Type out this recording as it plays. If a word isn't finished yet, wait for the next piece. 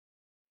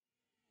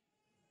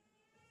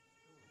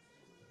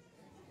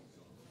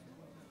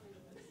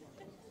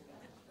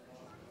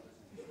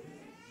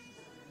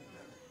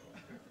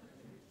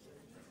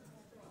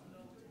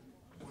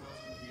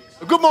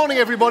Good morning,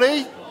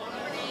 everybody.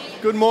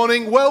 Good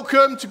morning.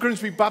 Welcome to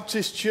Grimsby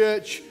Baptist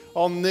Church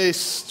on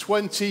this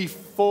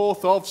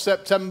 24th of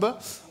September.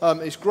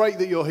 It's great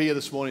that you're here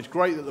this morning. It's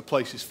great that the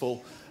place is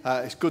full.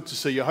 It's good to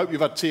see you. I hope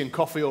you've had tea and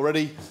coffee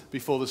already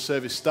before the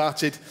service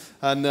started.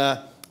 And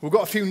we've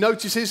got a few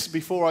notices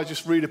before I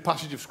just read a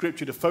passage of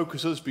Scripture to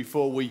focus us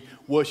before we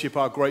worship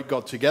our great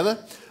God together.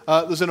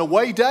 There's an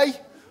away day,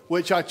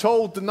 which I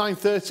told the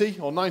 9:30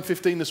 or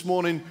 9:15 this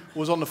morning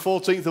was on the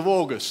 14th of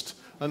August.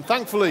 And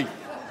thankfully,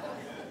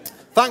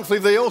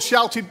 they all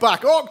shouted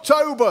back,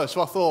 October!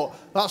 So I thought,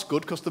 that's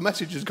good because the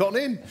message has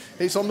gotten in.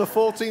 It's on the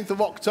 14th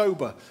of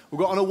October. We've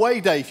got an away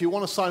day. If you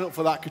want to sign up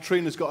for that,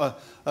 Katrina's got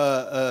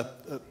a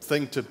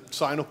thing to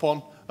sign up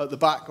on at the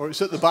back, or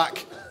it's at the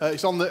back.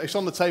 It's on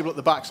the table at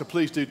the back, so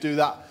please do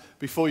that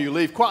before you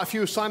leave. Quite a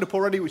few have signed up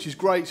already, which is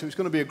great, so it's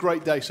going to be a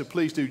great day, so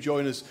please do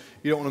join us.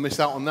 You don't want to miss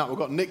out on that. We've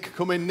got Nick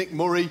coming, Nick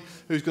Murray,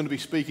 who's going to be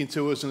speaking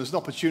to us, and there's an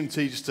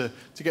opportunity just to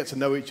get to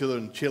know each other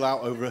and chill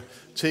out over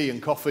tea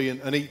and coffee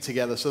and eat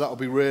together, so that'll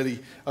be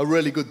a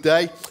really good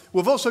day.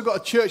 We've also got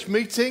a church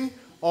meeting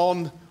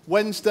on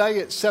Wednesday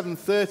at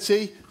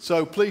 7:30,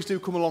 so please do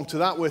come along to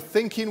that. We're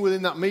thinking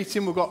within that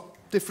meeting, we've got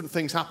different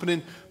things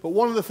happening, but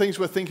one of the things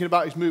we're thinking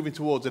about is moving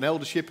towards an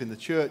eldership in the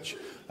church,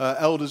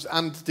 elders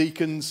and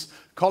deacons.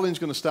 Colin's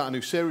going to start a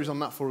new series on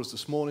that for us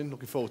this morning.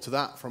 Looking forward to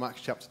that from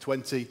Acts chapter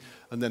 20.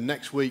 And then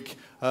next week,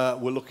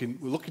 we're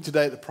looking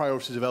today at the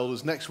priorities of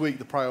elders. Next week,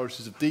 the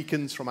priorities of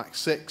deacons from Acts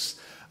 6.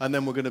 And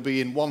then we're going to be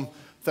in 1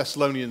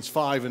 Thessalonians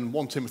 5 and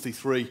 1 Timothy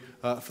 3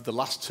 for the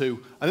last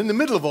two. And in the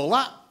middle of all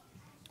that,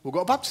 we've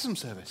got a baptism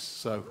service.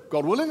 So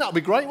God willing, that'll be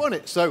great, won't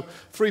it? So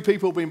 3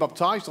 people being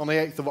baptised on the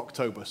 8th of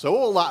October. So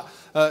all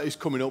that is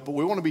coming up. But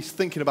we want to be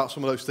thinking about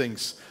some of those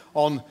things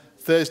on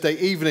Thursday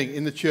evening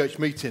in the church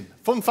meeting.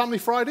 Fun Family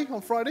Friday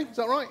on Friday, is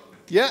that right?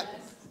 Yeah?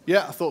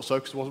 Yeah, I thought so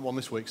because there wasn't one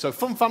this week. So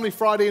Fun Family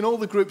Friday and all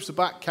the groups are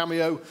back,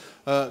 Cameo,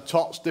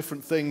 Tots,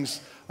 different things.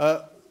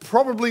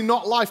 Probably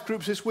not life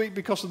groups this week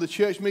because of the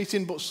church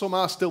meeting, but some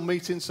are still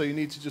meeting, so you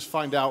need to just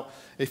find out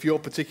if your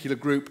particular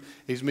group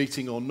is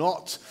meeting or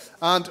not.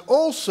 And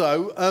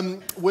also,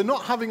 we're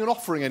not having an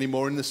offering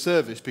anymore in the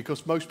service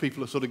because most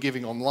people are sort of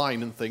giving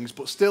online and things,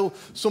 but still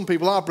some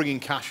people are bringing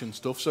cash and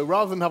stuff. So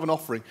rather than have an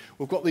offering,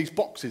 we've got these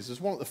boxes.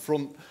 There's one at the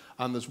front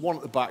and there's one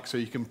at the back, so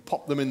you can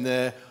pop them in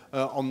there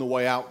on the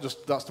way out.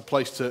 Just that's the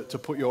place to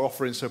put your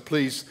offering, so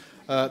please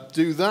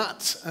do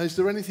that. Is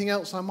there anything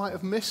else I might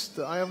have missed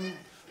that I haven't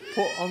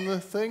put on the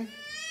thing?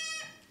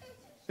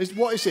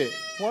 What is it?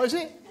 What is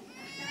it?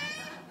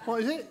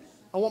 What is it?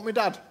 I want my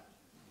dad.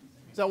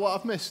 Is that what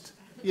I've missed?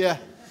 Yeah.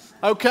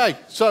 Okay,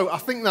 so I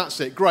think that's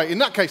it. Great. In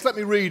that case, let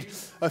me read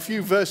a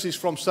few verses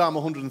from Psalm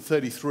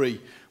 133,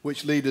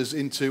 which lead us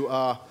into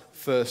our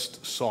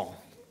first song.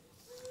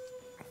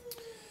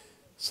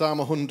 Psalm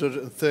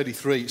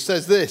 133. It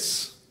says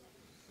this.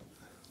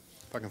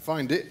 If I can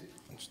find it,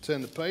 let's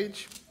turn the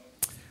page.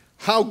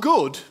 How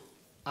good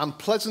and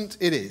pleasant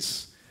it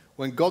is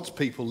when God's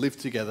people live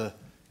together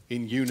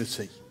in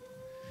unity.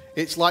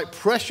 It's like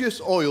precious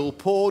oil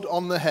poured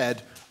on the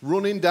head,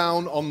 running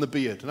down on the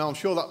beard. Now, I'm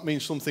sure that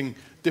means something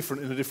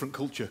different in a different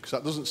culture, because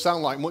that doesn't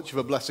sound like much of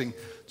a blessing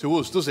to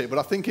us, does it? But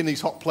I think in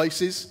these hot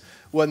places,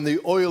 when the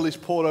oil is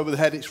poured over the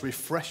head, it's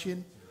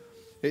refreshing.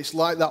 It's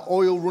like that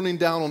oil running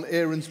down on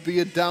Aaron's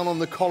beard, down on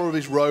the collar of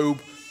his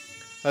robe,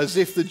 as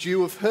if the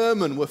dew of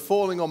Hermon were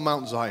falling on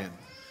Mount Zion.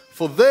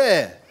 For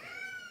there,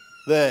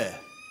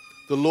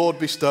 the Lord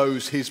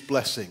bestows his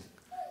blessing,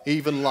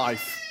 even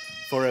life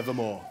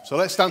forevermore. So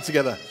let's stand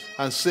together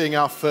and sing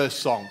our first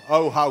song.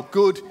 Oh, how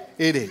good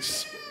it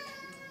is.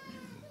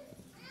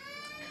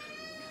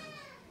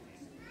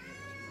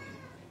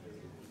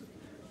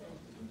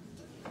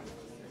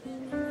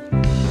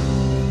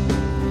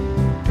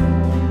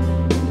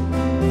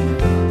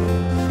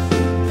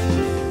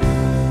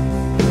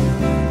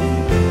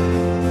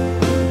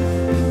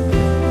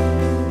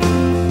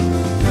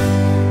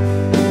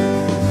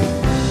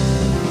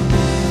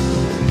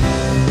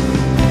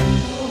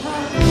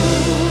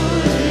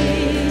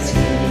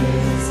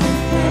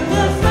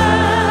 The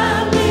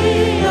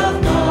family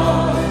of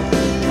God.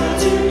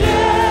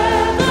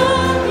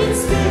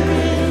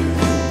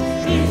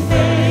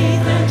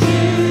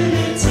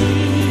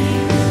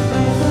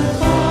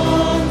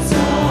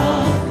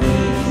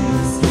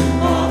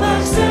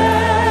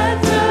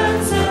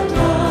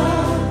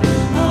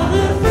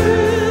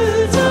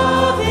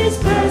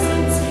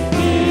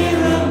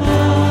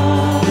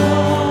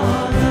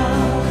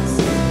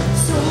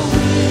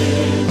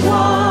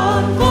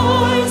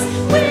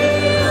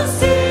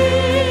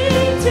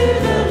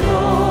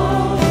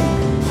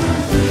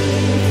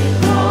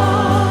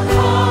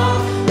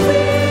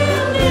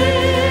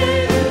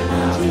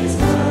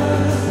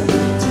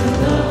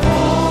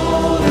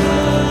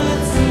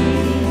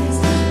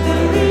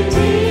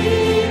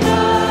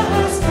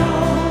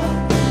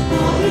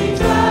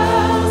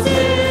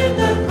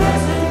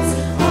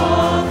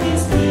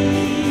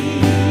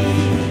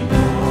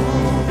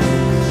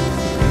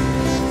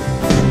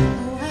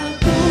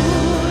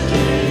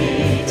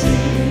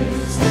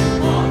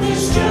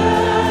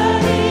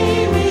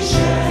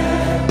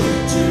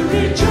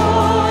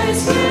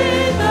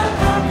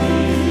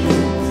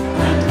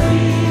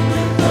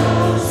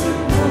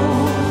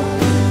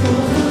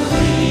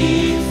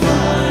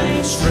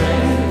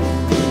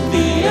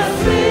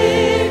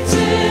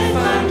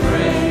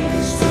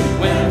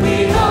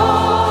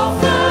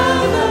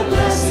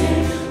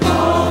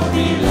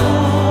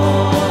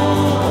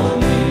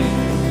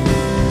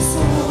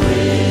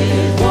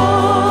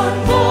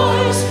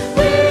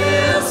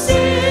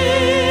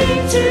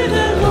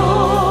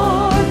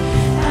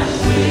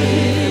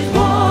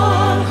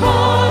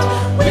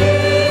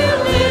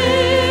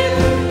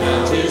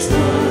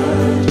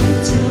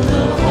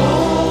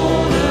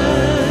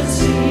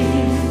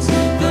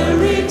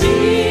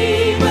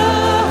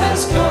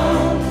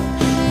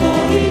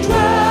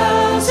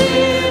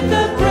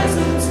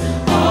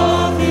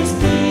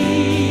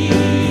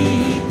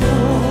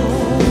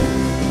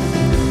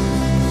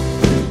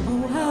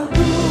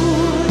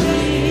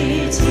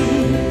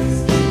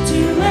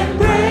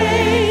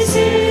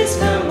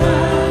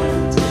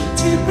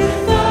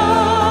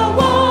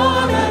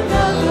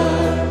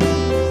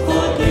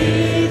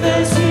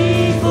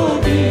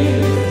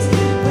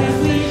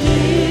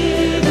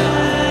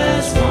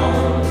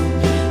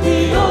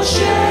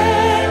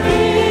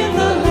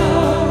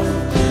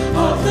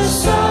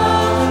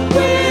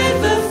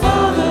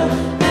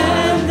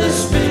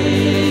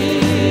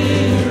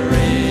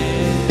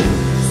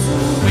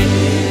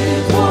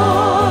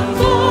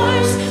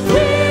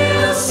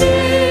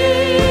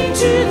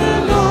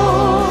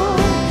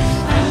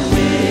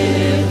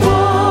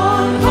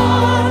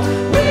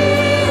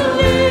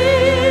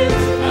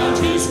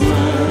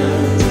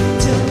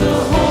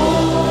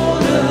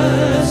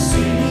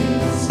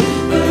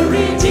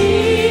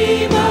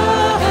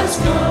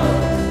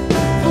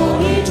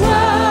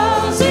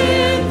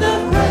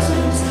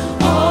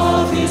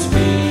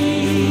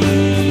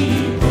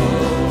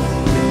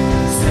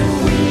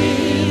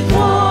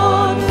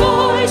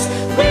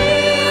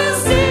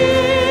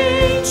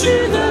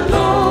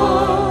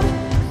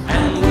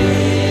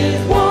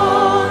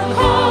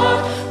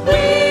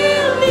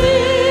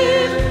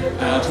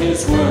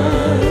 his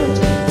word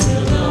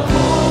till the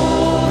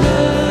whole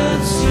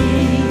earth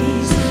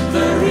sees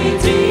the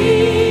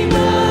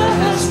Redeemer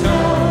has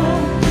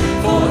come,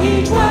 for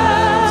he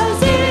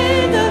dwells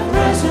in the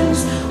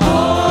presence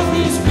of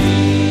his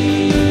people.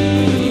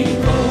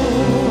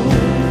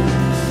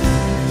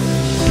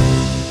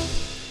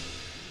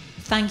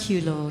 Thank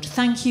you, Lord.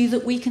 Thank you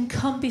that we can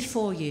come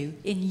before you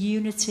in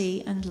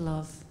unity and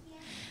love.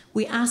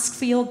 We ask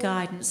for your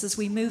guidance as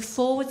we move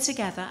forward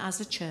together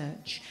as a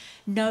church,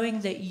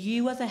 knowing that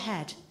you are the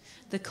head,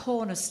 the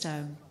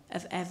cornerstone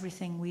of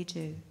everything we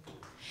do.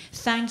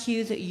 Thank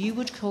you that you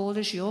would call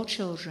us your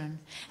children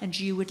and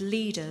you would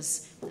lead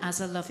us as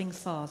a loving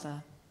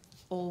Father,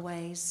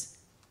 always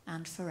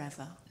and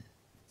forever.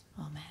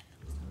 Amen.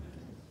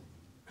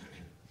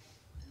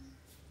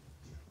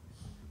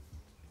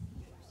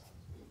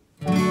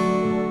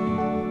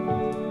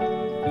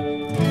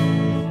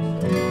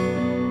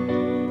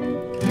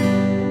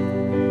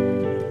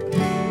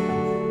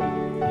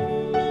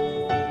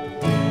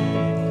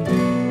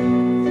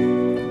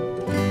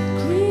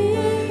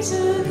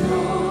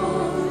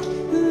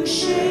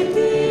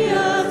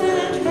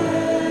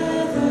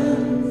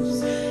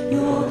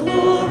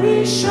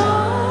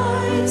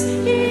 Shines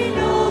in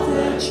all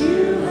that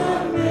you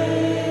have made.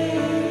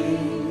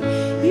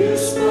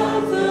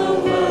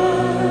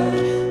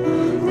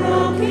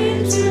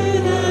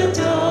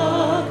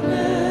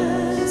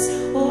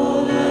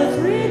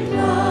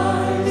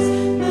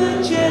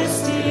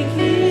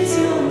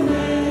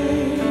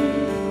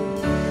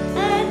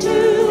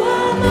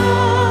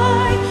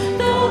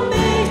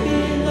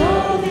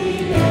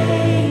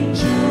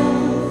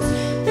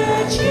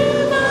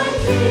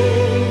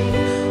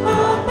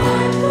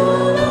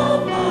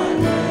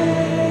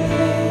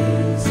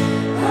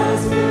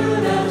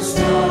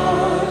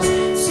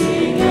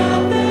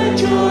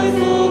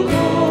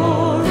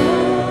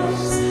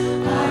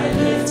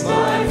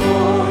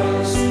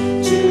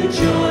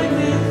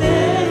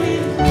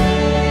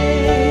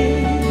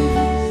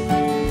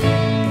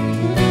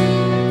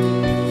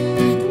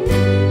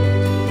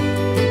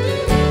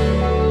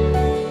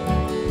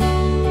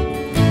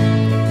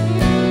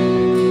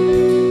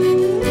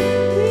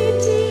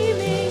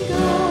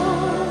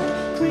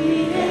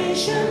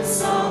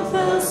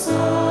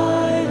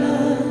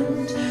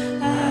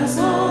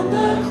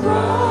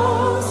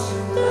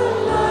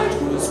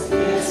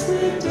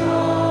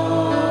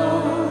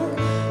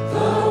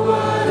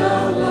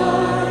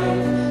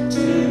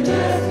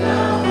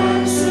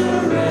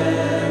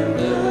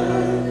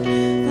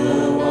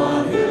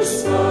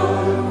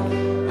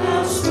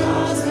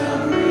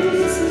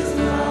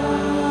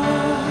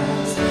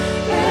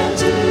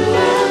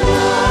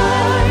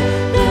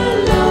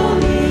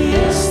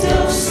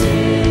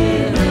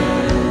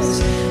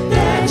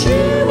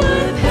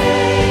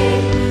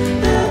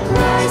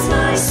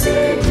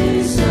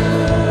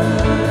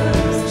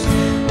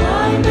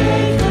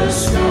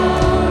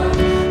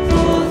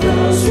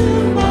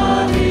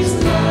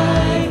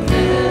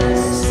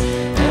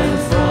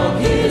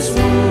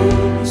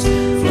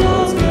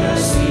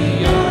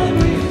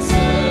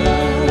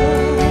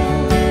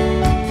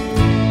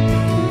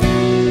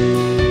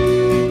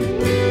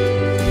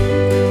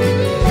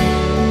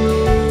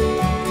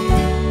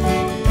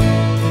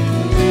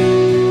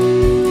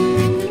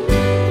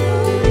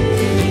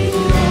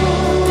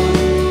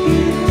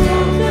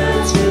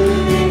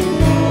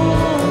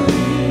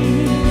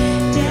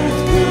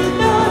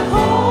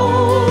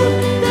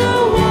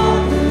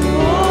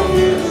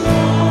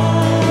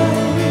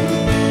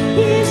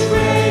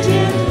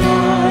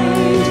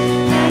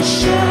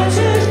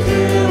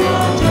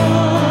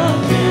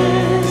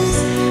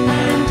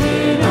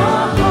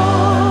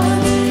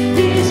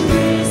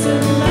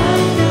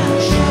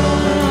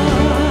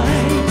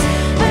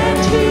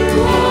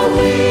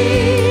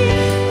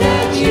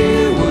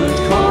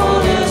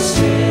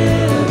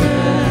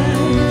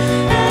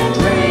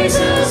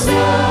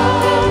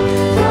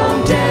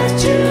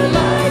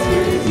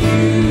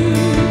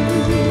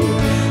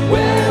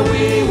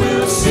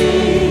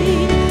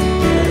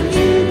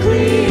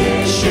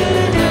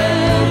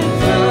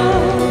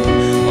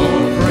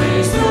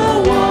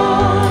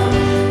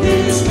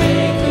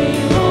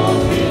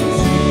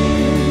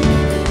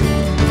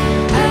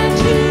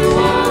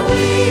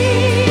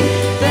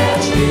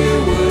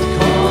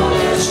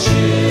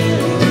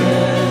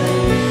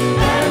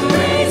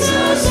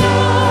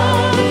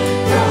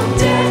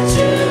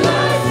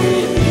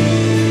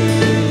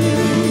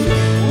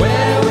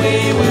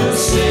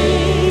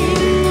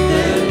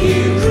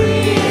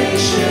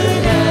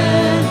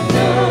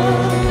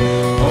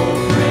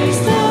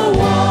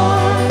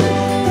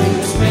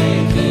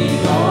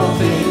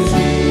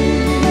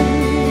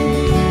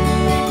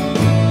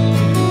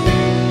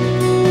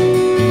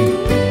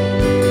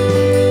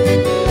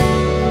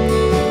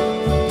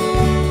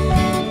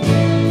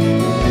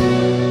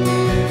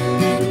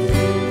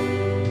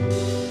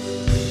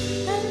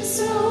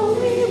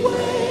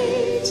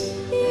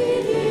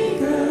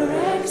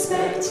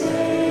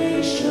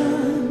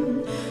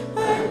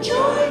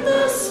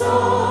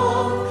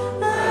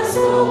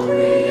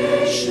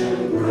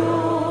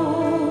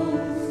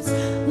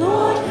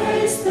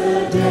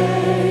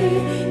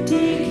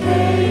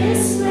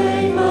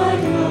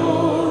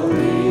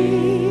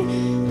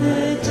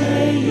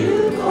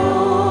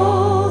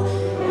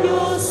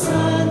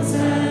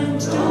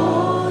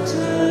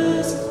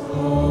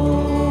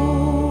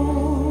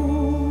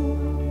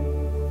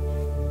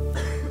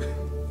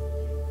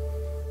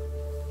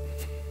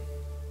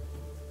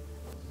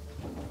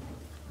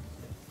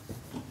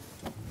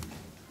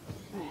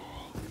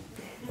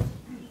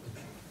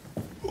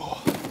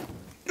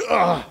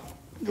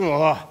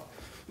 Oh,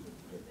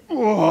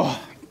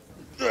 oh,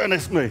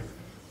 goodness me.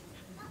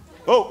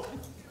 Oh,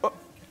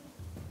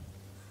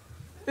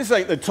 this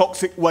ain't the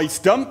toxic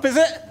waste dump, is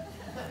it?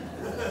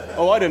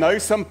 Oh, I don't know,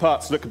 some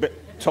parts look a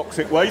bit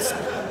toxic waste.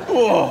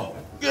 Oh,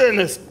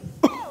 goodness.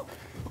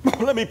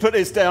 Let me put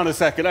this down a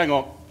second, hang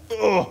on.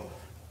 Oh,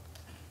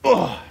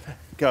 oh,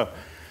 go.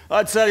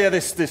 I tell you,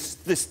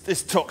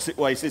 this toxic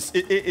waste,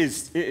 it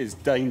is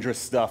dangerous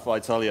stuff, I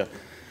tell you.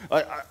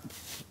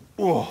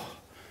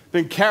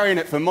 Been carrying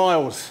it for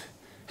miles.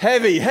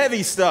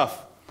 Heavy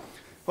stuff.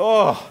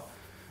 Oh,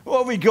 what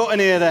have we got in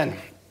here then?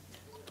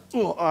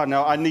 Oh,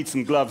 no, I need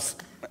some gloves.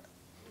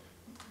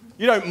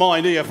 You don't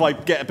mind, do you, if I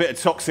get a bit of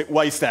toxic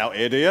waste out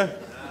here, do you?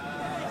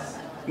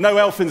 No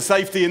health and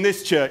safety in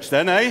this church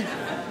then, eh?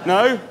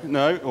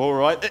 No, all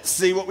right. Let's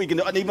see what we can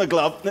do. I need my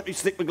glove. Let me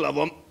stick my glove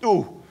on.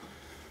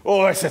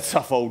 Oh, it's a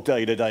tough old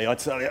day today, I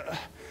tell you.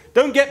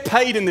 Don't get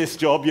paid in this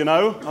job, you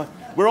know.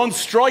 We're on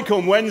strike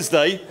on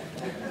Wednesday,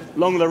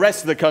 along with the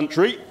rest of the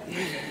country.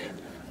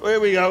 Here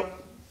we go.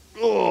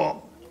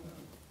 Oh,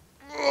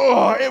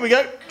 here we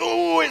go.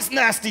 Oh, it's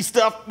nasty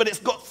stuff, but it's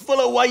got full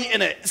of weight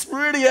in it. It's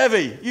really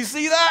heavy. You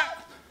see that?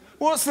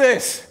 What's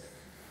this?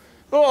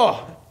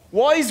 Oh,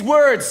 wise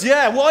words.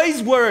 Yeah,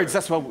 wise words.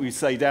 That's what we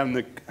say down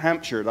in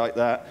Hampshire, like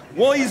that.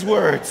 Wise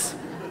words.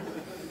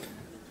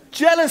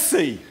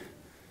 Jealousy.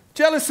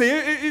 Jealousy.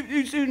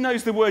 Who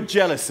knows the word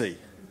jealousy?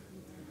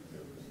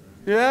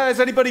 Yeah, has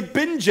anybody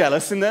been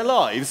jealous in their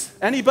lives?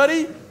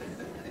 Anybody?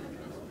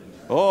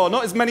 Oh,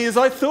 not as many as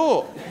I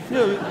thought.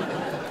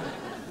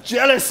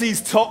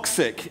 Jealousy's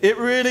toxic. It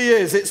really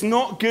is. It's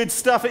not good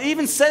stuff. It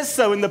even says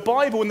so in the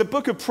Bible, in the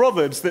book of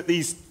Proverbs, that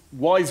these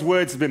wise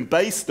words have been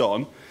based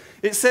on.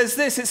 It says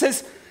this. It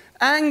says,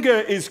 anger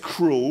is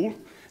cruel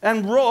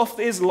and wrath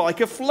is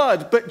like a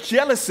flood, but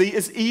jealousy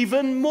is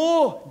even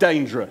more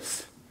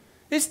dangerous.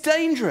 It's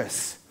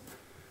dangerous.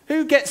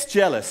 Who gets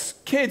jealous?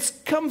 Kids,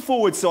 come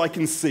forward so I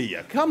can see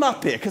you. Come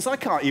up here, because I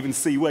can't even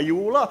see where you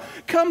all are.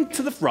 Come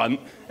to the front.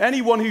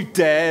 Anyone who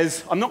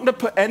dares. I'm not going to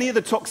put any of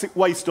the toxic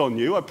waste on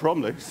you, I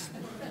promise.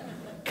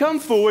 Come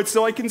forward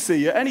so I can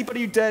see you.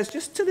 Anybody who dares,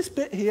 just to this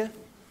bit here.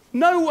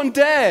 No one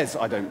dares.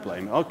 I don't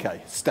blame you.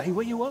 Okay, stay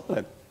where you are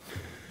then.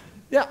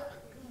 Yeah.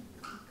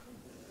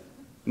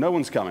 No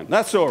one's coming.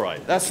 That's all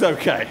right. That's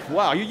okay.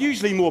 Wow, you're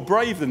usually more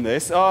brave than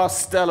this.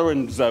 Stella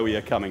and Zoe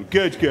are coming.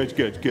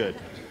 Good.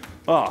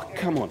 Oh,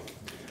 come on.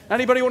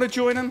 Anybody want to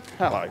join them?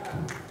 Hello.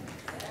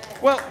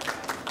 Well,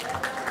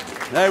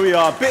 there we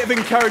are. A bit of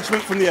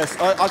encouragement from the S.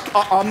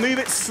 I'll move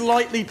it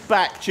slightly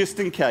back just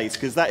in case,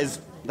 because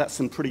that's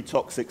some pretty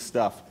toxic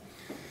stuff.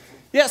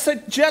 Yeah, so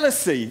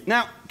jealousy.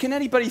 Now, can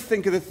anybody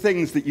think of the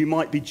things that you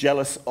might be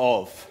jealous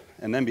of?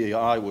 And then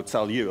I will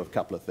tell you a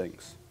couple of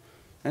things.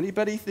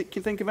 Anybody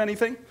can think of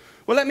anything?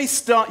 Well, let me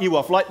start you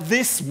off. Like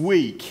this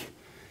week.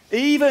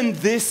 Even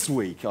this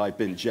week, I've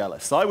been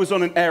jealous. I was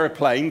on an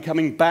aeroplane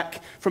coming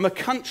back from a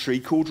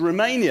country called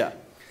Romania.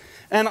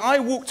 And I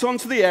walked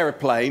onto the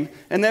aeroplane,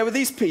 and there were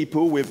these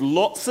people with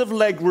lots of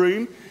leg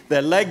room,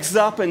 their legs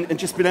up, and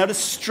just been able to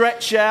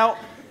stretch out.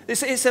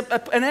 It's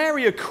an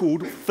area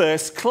called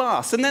first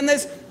class. And then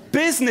there's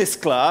business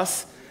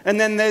class, and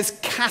then there's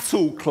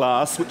cattle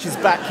class, which is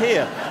back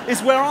here.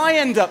 It's where I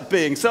end up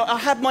being. So I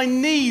had my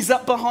knees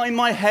up behind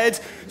my head,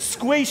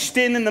 squished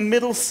in the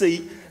middle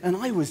seat, and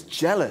I was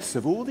jealous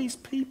of all these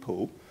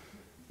people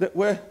that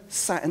were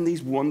sat in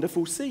these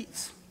wonderful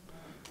seats.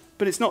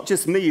 But it's not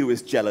just me who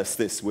was jealous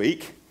this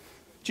week.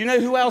 Do you know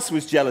who else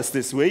was jealous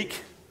this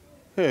week?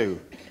 Who?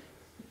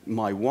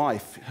 My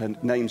wife. Her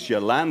name's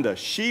Yolanda.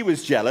 She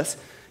was jealous.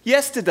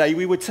 Yesterday,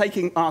 we were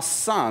taking our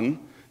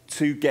son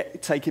to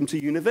take him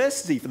to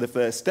university for the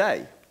first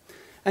day.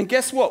 And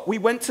guess what? We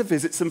went to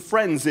visit some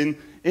friends in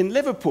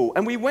Liverpool,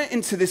 and we went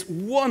into this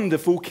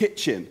wonderful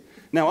kitchen.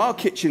 Now, our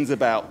kitchen's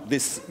about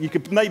this. You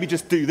could maybe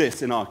just do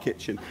this in our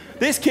kitchen.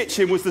 This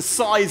kitchen was the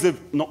size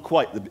of, not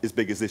quite as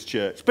big as this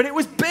church, but it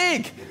was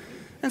big.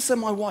 And so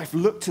my wife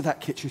looked to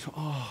that kitchen and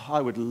thought, I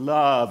would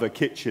love a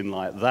kitchen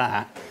like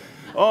that.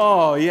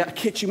 Oh, yeah, a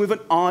kitchen with an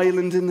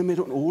island in the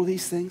middle and all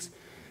these things.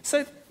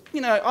 So,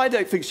 I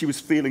don't think she was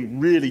feeling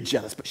really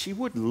jealous, but she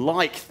would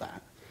like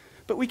that.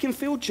 But we can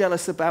feel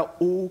jealous about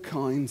all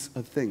kinds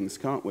of things,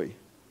 can't we?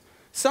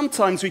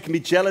 Sometimes we can be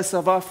jealous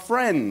of our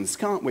friends,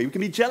 can't we? We can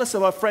be jealous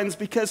of our friends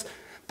because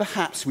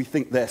perhaps we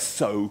think they're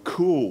so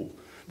cool.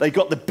 They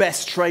got the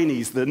best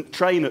trainers. They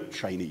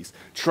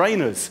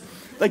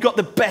got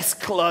the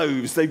best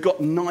clothes. They've got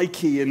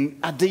Nike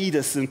and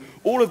Adidas and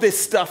all of this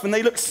stuff, and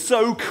they look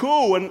so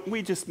cool, and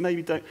we just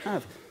maybe don't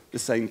have the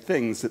same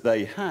things that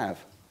they have.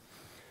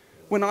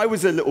 When I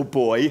was a little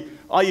boy,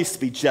 I used to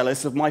be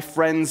jealous of my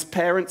friends'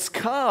 parents'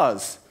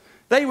 cars.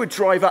 They would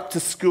drive up to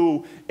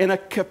school in a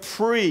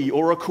Capri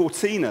or a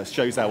Cortina.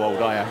 Shows how old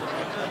I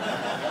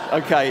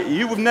am. Okay,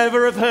 you would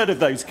never have heard of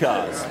those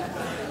cars.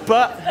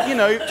 But,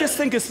 just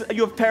think of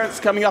your parents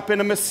coming up in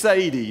a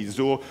Mercedes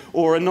or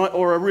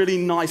a really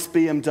nice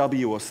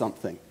BMW or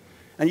something.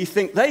 And you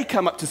think they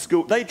come up to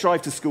school, they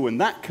drive to school in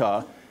that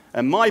car,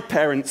 And my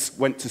parents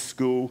went to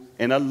school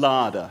in a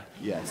Lada,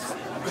 yes.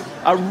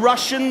 A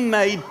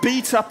Russian-made,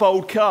 beat-up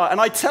old car. And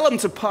I tell them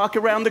to park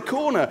around the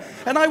corner.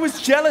 And I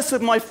was jealous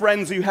of my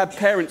friends who had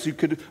parents who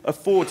could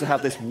afford to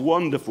have this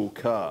wonderful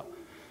car.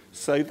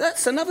 So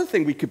that's another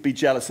thing we could be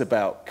jealous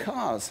about,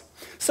 cars.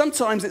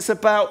 Sometimes it's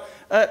about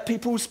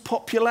people's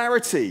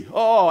popularity.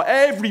 Oh,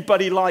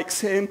 everybody likes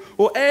him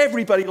or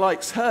everybody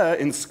likes her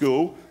in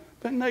school,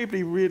 but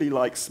nobody really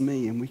likes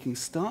me. And we can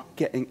start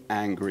getting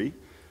angry.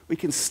 We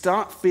can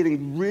start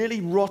feeling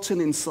really rotten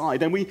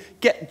inside, and we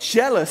get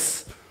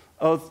jealous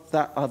of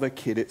that other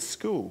kid at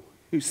school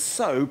who's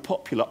so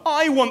popular.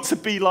 I want to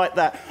be like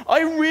that.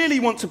 I really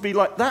want to be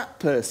like that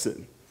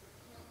person.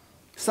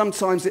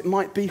 Sometimes it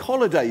might be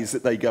holidays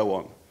that they go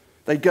on.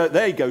 They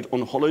go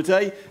on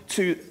holiday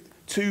to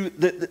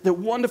the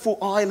wonderful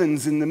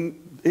islands in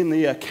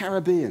the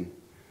Caribbean.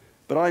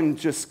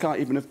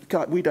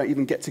 But we don't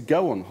even get to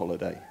go on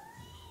holiday.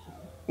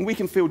 And we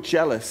can feel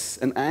jealous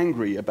and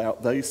angry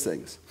about those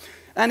things.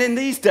 And in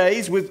these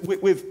days, with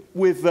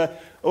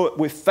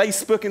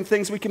Facebook and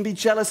things, we can be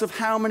jealous of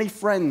how many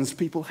friends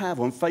people have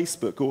on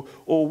Facebook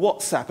or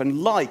WhatsApp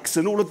and likes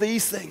and all of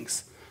these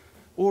things.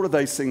 All of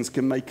those things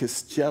can make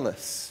us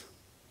jealous.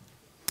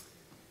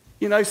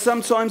 You know,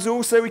 sometimes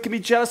also we can be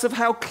jealous of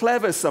how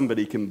clever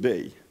somebody can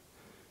be.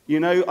 You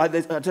know, I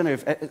don't know,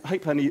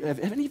 have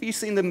any of you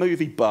seen the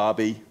movie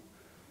Barbie?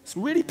 It's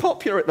really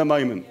popular at the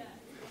moment.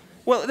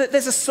 Well,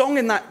 there's a song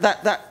in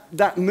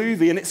that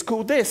movie, and it's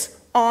called this,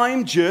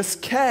 I'm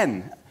Just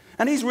Ken.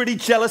 And he's really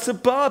jealous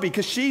of Barbie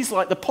because she's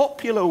like the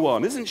popular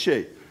one, isn't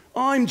she?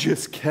 I'm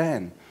just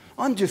Ken.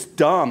 I'm just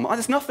dumb.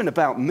 There's nothing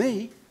about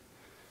me.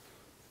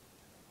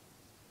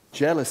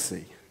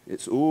 Jealousy.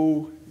 It's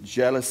all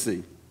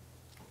jealousy.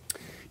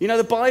 You know,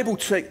 the Bible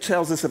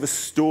tells us of a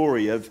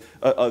story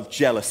of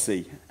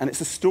jealousy, and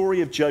it's a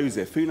story of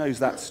Joseph. Who knows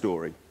that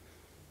story?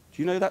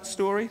 Do you know that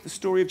story? The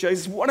story of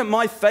Joseph. It's one of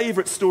my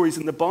favorite stories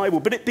in the Bible,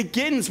 but it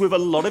begins with a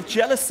lot of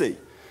jealousy.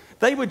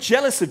 They were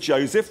jealous of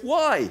Joseph.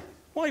 Why?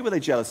 Why were they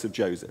jealous of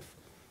Joseph?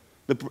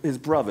 His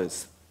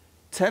brothers.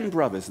 10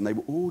 brothers, and they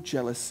were all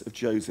jealous of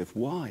Joseph.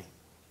 Why?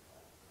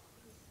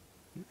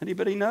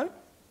 Anybody know?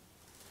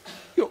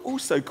 You're all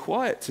so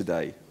quiet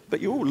today,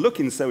 but you're all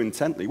looking so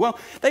intently. Well,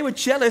 they were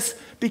jealous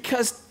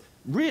because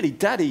really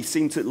Daddy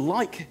seemed to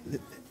like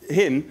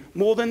him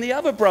more than the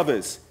other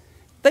brothers.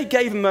 They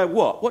gave him a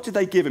what? What did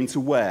they give him to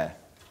wear?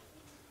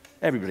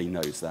 Everybody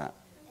knows that.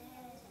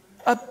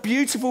 A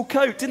beautiful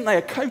coat, didn't they?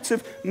 A coat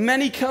of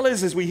many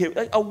colors, as we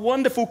hear. A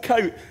wonderful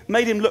coat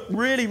made him look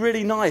really,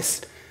 really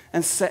nice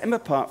and set him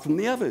apart from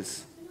the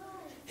others.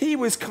 He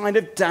was kind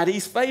of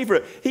Daddy's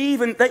favorite.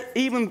 They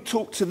even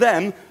talked to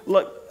them,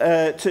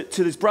 to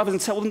his brothers,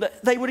 and told them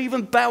that they would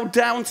even bow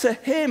down to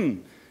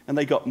him. And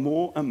they got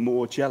more and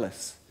more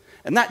jealous.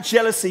 And that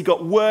jealousy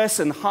got worse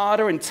and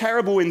harder and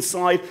terrible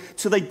inside,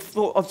 so they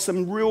thought of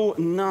some real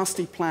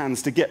nasty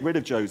plans to get rid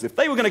of Joseph.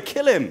 They were going to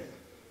kill him.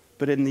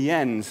 But in the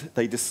end,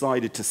 they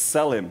decided to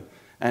sell him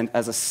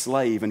as a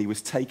slave, and he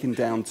was taken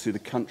down to the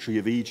country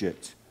of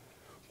Egypt.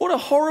 What a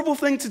horrible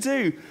thing to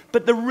do.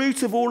 But the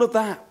root of all of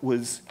that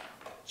was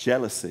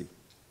jealousy.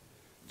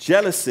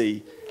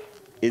 Jealousy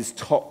is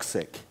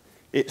toxic.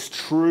 It's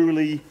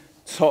truly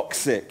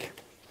toxic.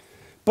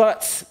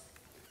 But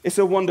it's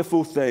a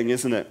wonderful thing,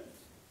 isn't it?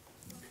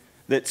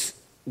 That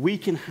we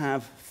can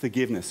have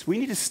forgiveness. We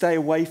need to stay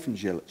away from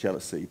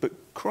jealousy. But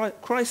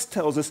Christ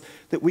tells us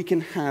that we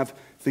can have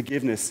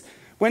forgiveness.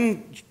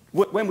 When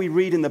we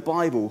read in the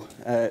Bible,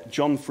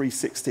 John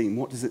 3:16,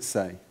 what does it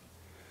say?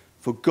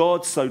 For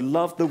God so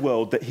loved the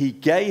world that he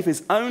gave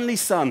his only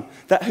son,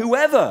 that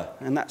whoever,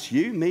 and that's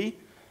you, me,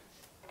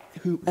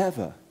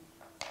 whoever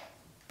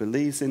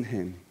believes in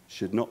him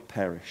should not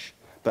perish,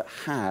 but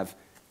have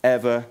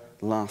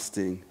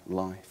everlasting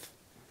life.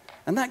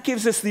 And that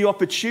gives us the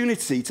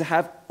opportunity to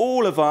have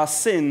all of our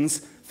sins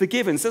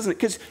forgiven, doesn't it?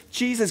 Because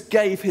Jesus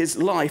gave his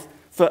life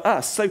for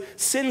us. So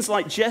sins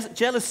like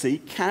jealousy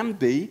can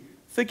be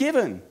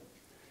forgiven.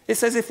 It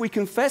says if we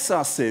confess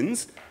our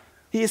sins,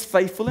 he is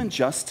faithful and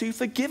just to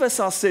forgive us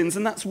our sins.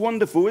 And that's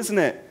wonderful, isn't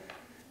it?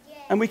 Yeah.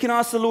 And we can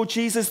ask the Lord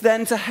Jesus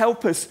then to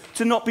help us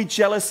to not be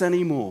jealous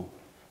anymore.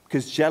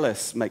 Because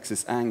jealous makes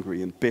us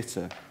angry and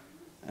bitter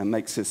and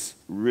makes us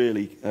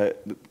really,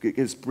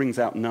 it brings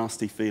out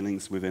nasty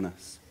feelings within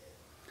us.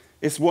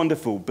 It's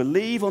wonderful.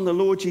 Believe on the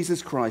Lord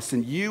Jesus Christ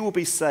and you will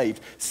be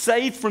saved.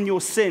 Saved from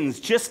your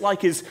sins, just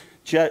like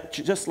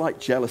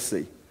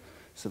jealousy.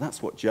 So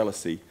that's what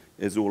jealousy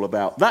is all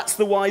about. That's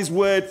the wise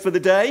word for the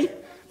day.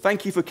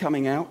 Thank you for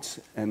coming out,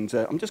 and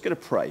I'm just going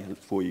to pray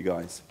for you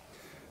guys.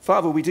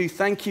 Father, we do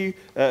thank you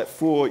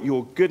for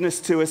your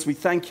goodness to us. We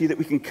thank you that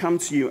we can come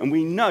to you, and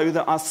we know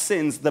that our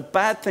sins, the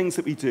bad things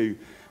that we do,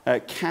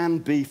 can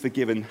be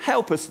forgiven.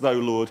 Help us, though,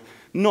 Lord,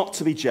 not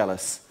to be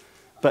jealous,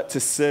 but to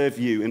serve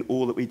you in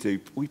all that we do.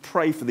 We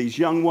pray for these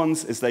young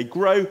ones as they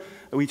grow,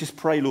 and we just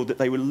pray, Lord, that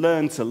they will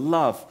learn to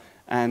love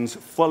and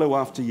follow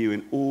after you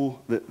in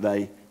all that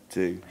they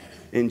do.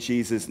 In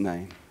Jesus'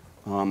 name,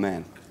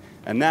 amen.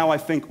 And now I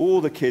think all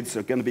the kids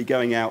are going to be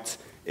going out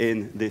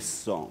in this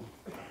song.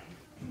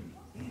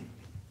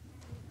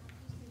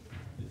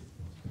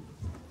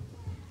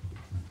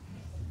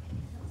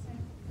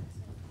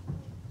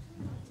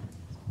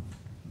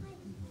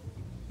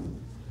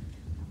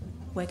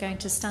 we're going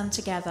to stand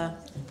together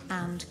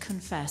and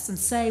confess and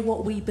say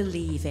what we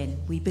believe in.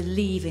 We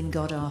believe in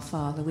God our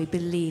Father. We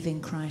believe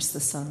in Christ the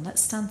Son.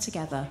 Let's stand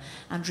together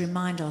and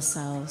remind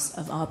ourselves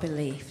of our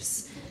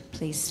beliefs.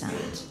 Please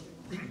stand.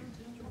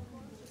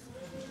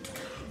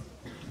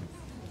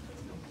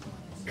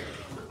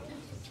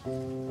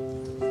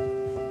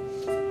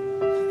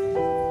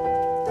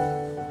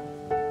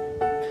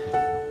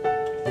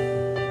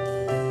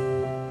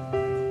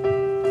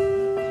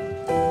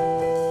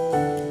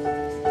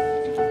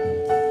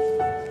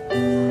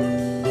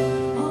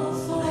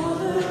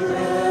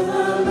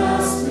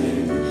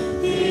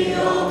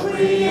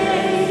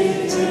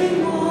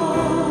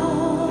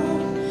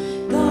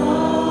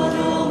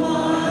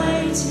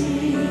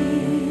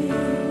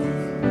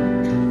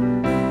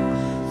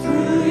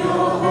 Through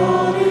your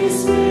Holy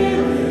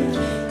Spirit,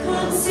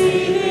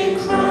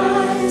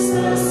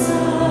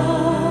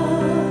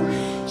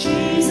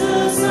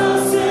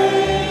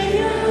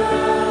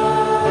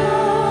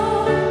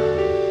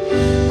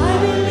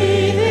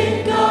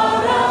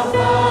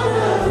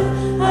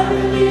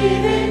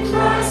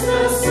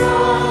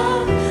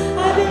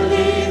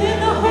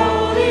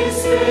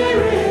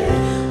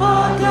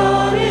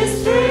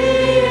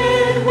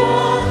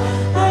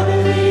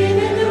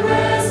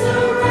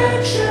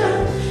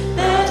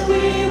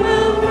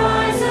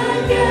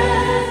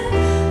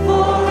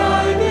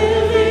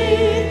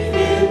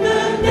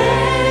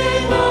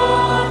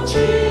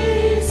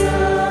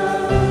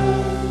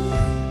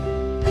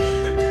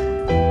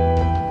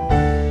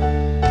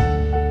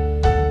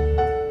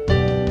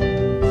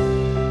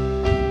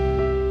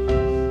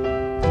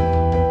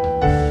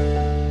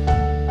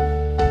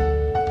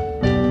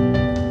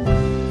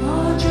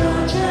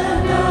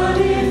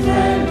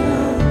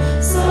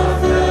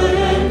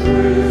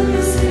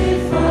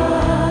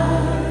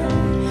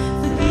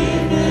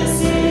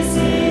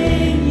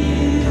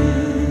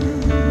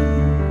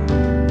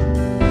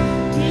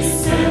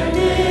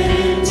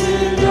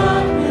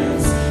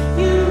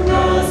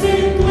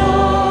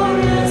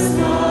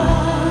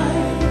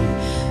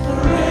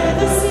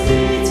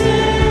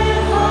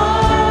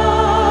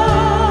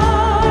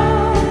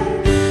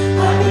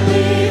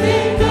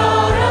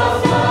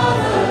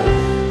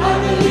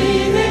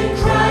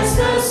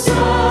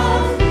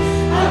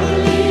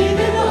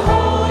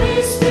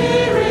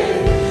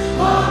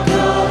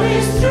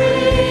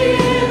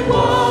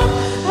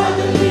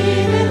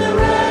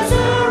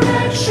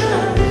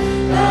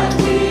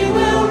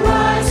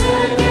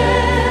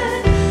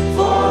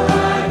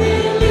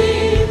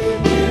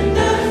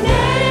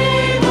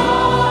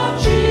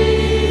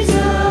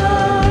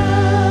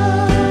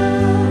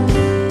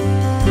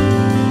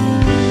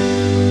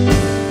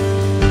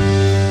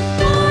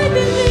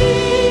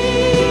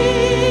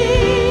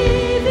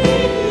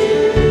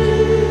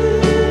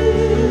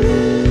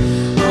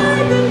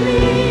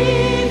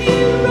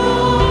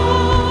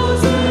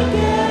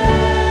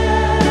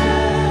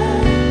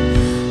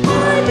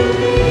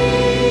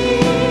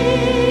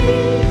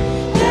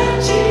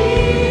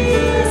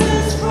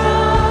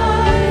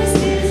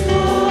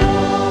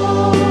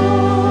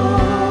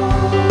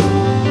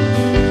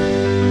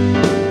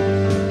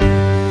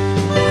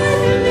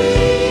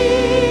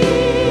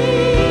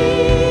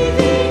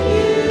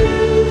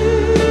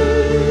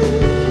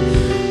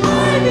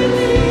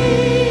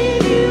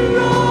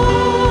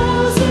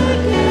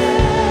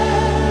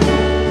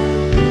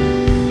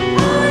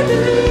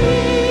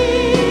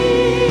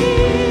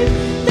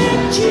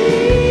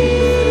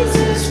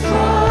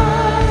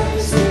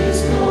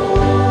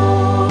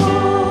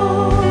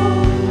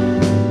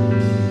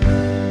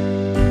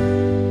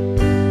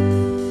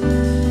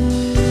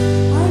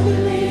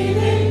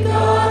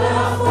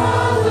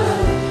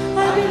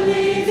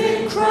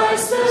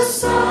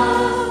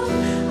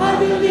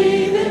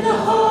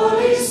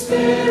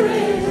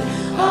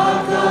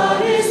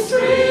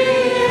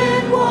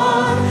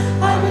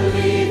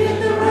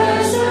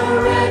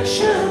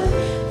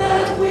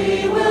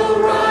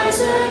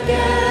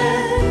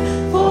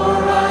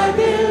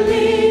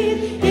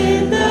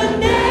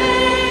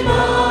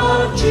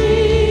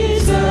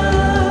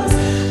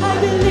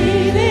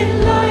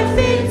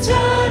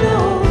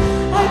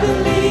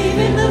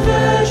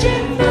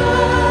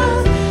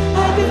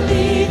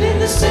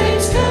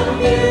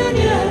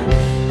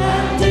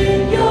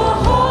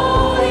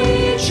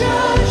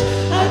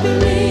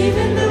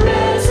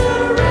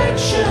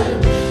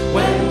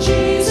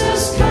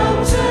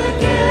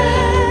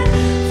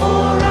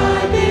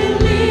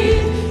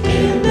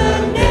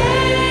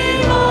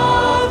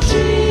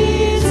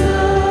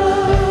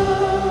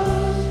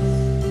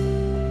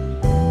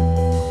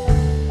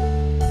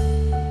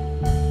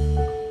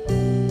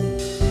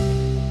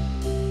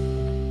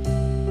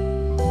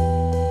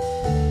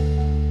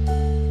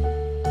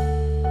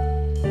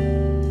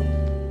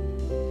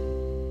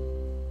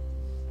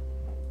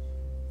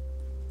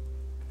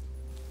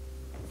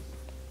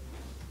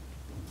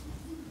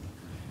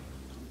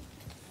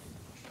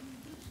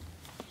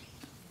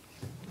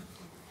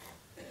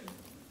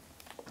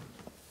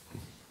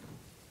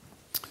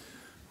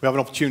 We have an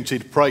opportunity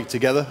to pray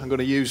together. I'm going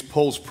to use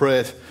Paul's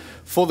prayer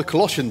for the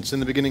Colossians in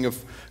the beginning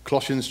of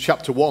Colossians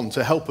chapter 1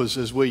 to help us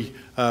as we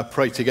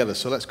pray together.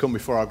 So let's come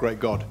before our great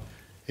God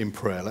in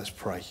prayer. Let's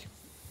pray.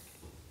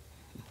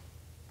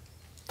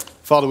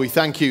 Father, we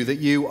thank you that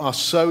you are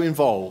so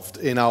involved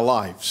in our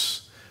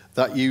lives,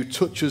 that you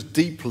touch us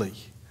deeply,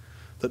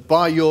 that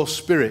by your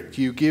Spirit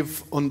you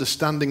give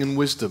understanding and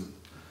wisdom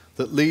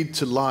that lead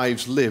to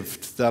lives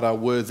lived that are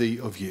worthy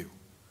of you,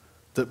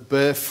 that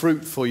bear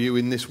fruit for you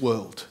in this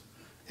world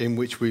in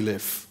which we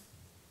live.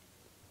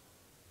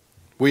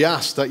 We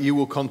ask that you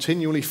will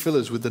continually fill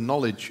us with the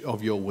knowledge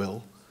of your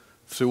will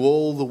through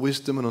all the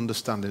wisdom and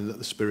understanding that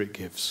the Spirit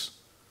gives,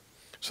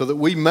 so that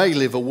we may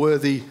live a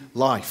worthy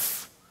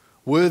life,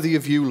 worthy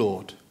of you,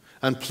 Lord,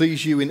 and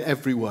please you in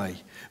every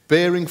way,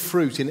 bearing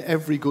fruit in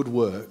every good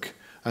work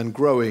and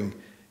growing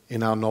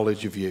in our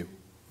knowledge of you.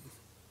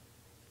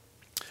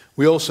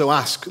 We also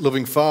ask,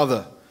 loving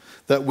Father,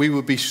 that we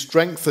would be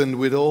strengthened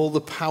with all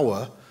the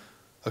power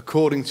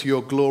according to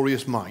your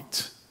glorious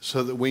might,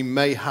 so that we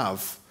may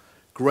have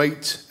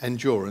great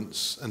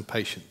endurance and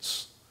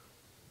patience.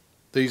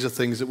 These are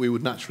things that we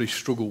would naturally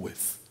struggle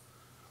with.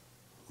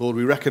 Lord,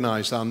 we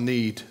recognize our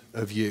need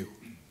of you.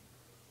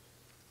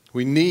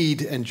 We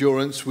need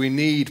endurance, we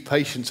need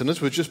patience, and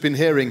as we've just been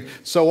hearing,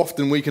 so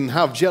often we can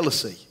have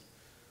jealousy.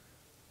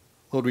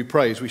 Lord, we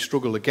pray as we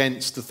struggle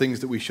against the things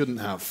that we shouldn't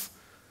have,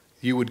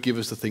 you would give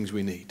us the things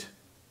we need.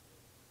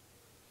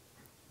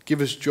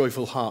 Give us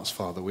joyful hearts,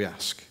 Father, we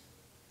ask,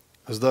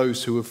 as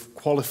those who have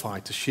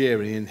qualified to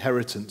share in the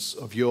inheritance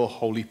of your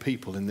holy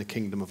people in the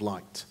kingdom of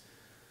light.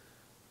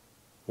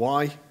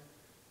 Why?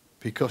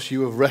 Because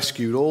you have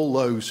rescued all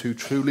those who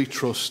truly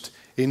trust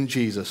in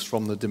Jesus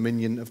from the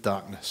dominion of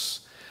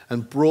darkness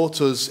and brought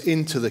us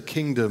into the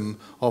kingdom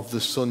of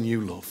the Son you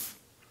love,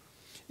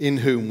 in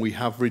whom we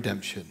have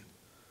redemption,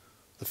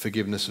 the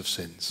forgiveness of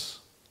sins.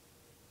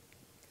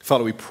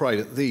 Father, we pray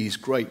that these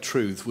great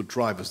truths would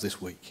drive us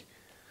this week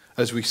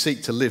as we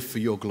seek to live for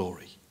your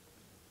glory.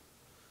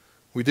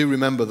 We do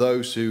remember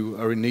those who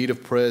are in need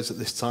of prayers at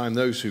this time,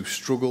 those who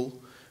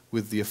struggle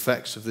with the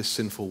effects of this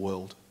sinful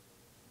world,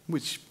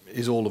 which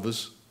is all of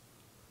us,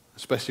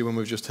 especially when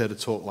we've just heard a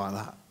talk like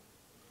that.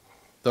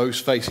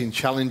 Those facing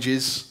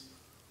challenges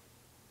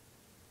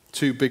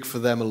too big for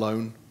them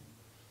alone.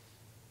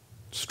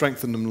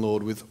 Strengthen them,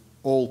 Lord, with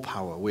all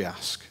power, we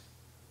ask,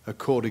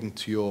 according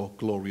to your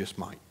glorious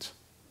might.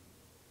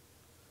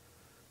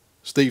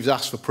 Steve's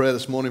asked for prayer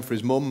this morning for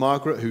his mum,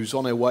 Margaret, who's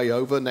on her way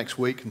over next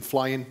week and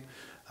flying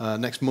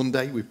next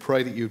Monday. We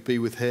pray that you would be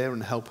with her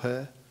and help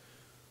her.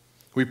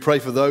 We pray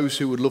for those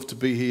who would love to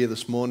be here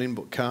this morning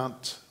but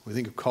can't. We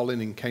think of Colin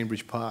in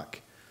Cambridge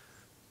Park.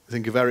 We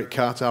think of Eric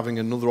Carter having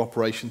another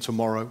operation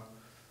tomorrow.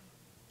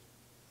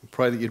 We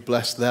pray that you'd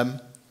bless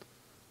them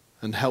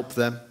and help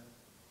them.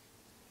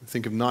 We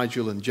think of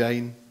Nigel and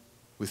Jane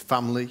with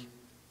family.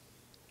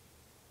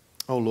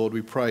 Oh Lord,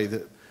 we pray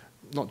that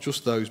not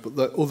just those, but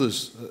the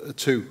others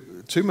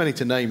too many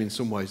to name in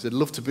some ways. They'd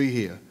love to be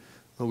here.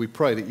 Lord, we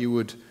pray that you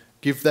would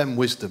give them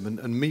wisdom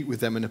and meet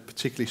with them in a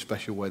particularly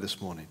special way this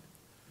morning.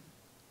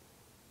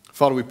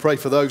 Father, we pray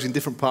for those in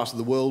different parts of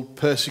the world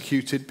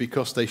persecuted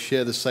because they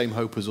share the same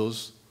hope as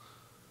us.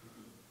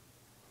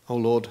 Oh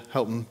Lord,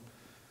 help them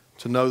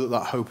to know that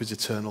that hope is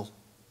eternal.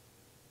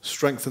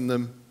 Strengthen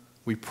them.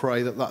 We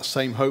pray that that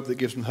same hope that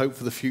gives them hope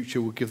for the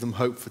future will give them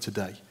hope for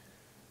today.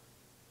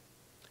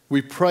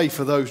 We pray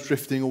for those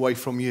drifting away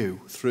from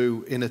you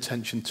through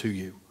inattention to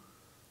you.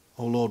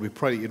 Oh Lord, we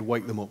pray that you'd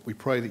wake them up. We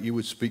pray that you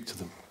would speak to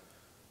them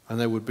and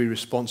they would be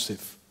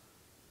responsive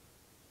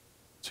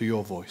to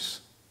your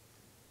voice.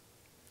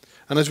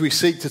 And as we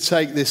seek to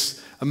take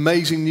this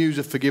amazing news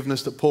of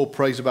forgiveness that Paul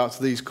prays about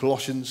to these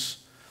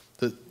Colossians,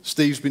 that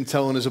Steve's been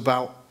telling us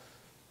about,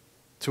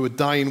 to a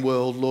dying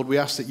world, Lord, we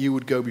ask that you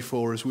would go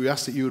before us. We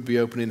ask that you would be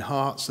opening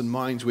hearts and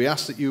minds. We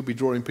ask that you would be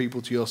drawing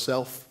people to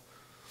yourself.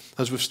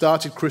 As we've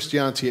started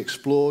Christianity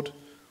Explored,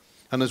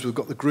 and as we've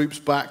got the groups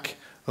back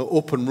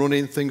up and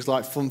running, things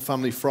like Fun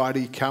Family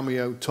Friday,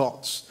 Cameo,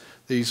 Tots,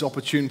 these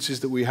opportunities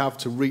that we have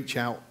to reach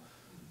out,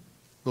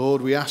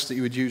 Lord, we ask that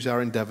you would use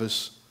our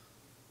endeavours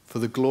for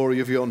the glory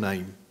of your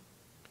name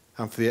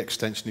and for the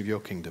extension of your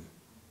kingdom.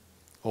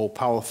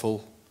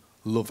 All-powerful,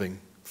 loving,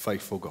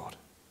 faithful God.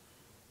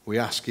 We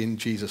ask in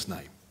Jesus'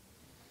 name.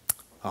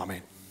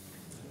 Amen.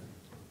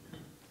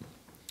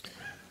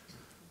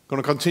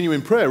 Going to continue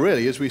in prayer,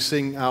 really, as we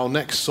sing our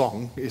next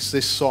song. It's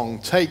this song,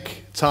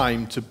 Take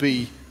Time to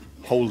Be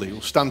Holy.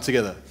 We'll stand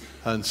together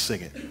and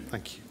sing it.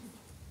 Thank you.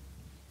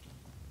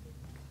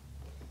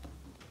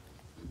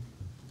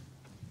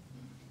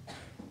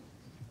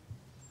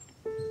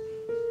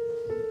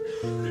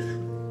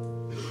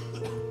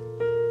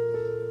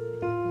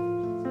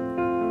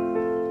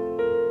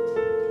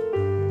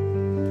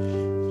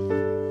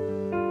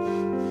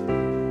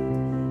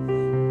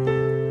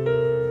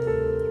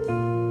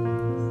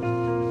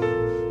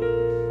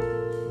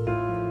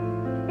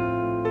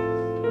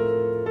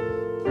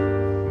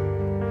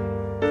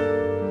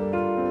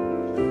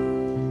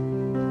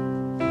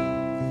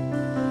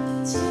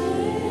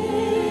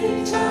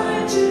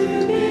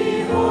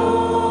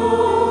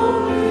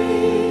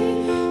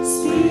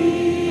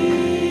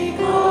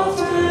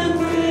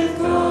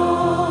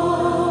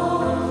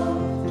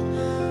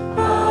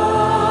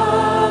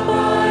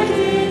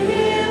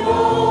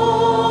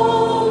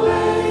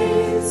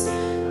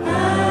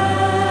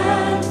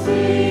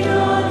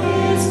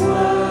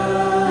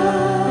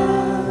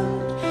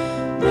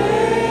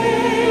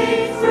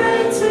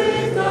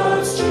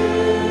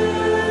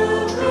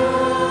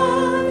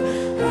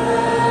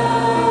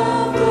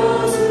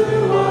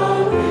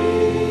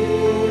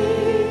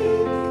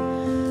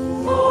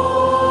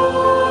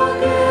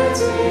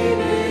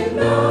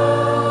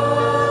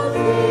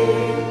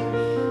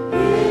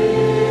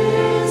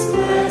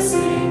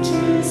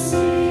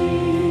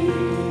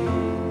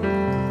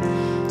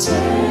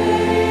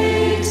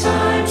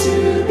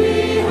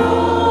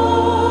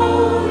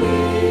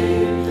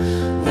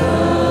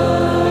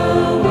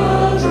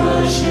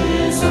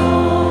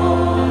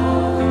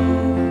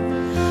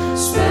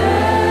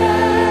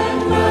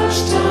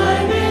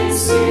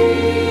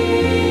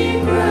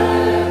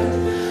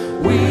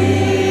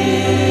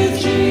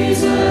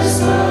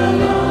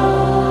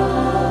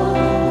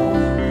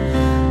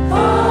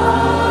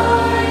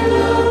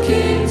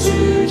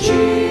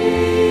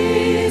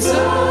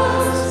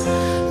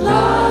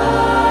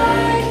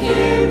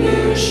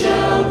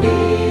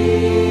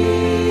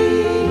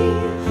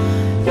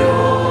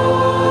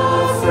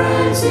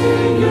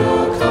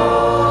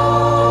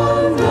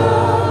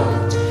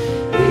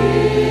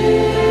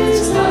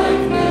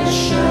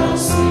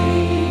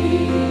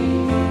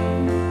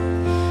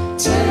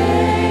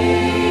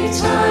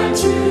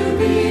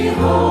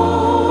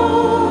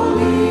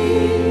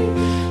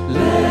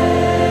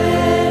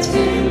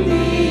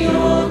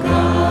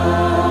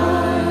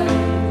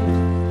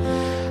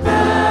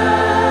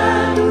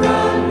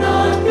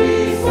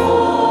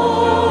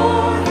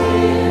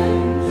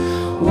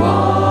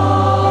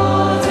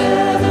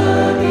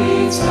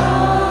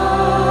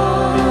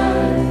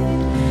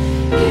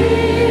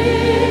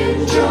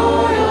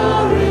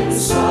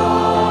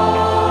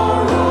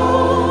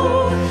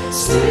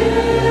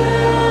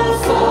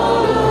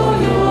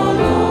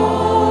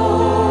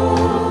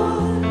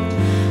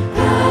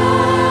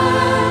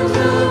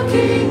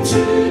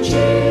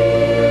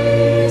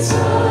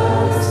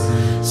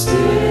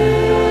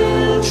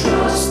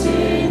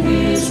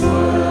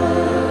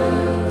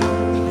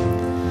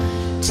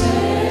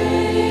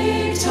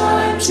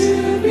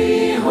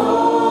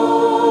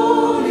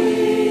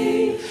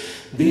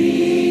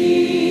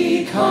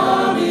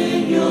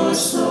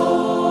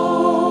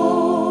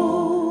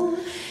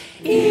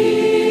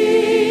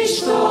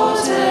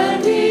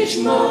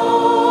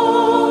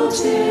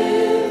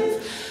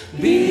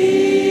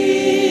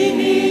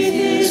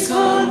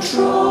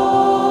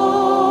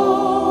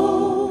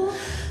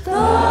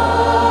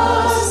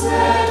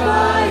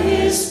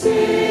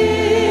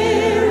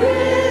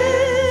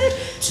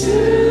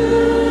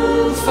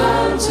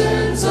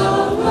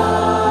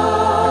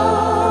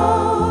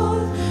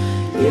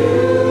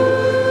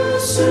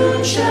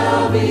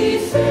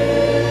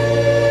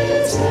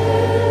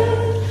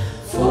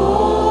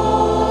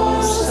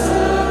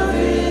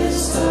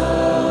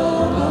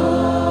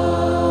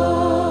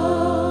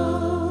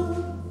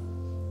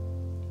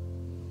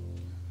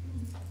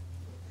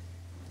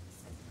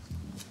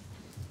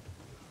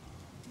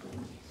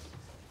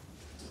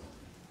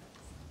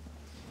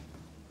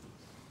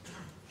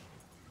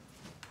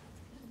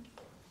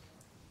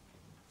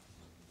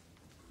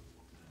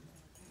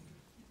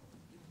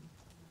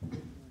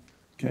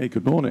 Okay,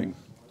 good morning.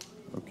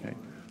 Okay,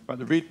 right,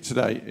 the reading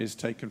today is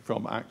taken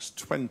from Acts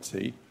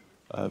 20,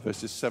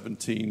 verses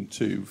 17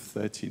 to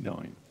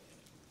 39.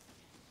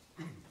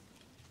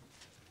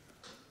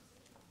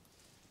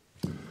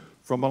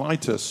 From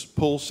Miletus,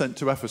 Paul sent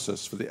to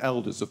Ephesus for the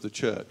elders of the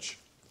church.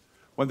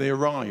 When they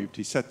arrived,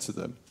 he said to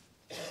them,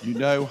 "You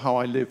know how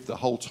I lived the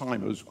whole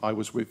time I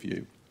was with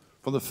you.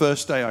 From the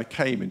first day I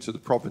came into the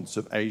province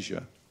of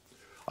Asia.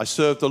 I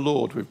served the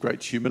Lord with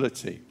great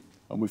humility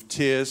and with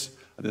tears,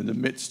 and in the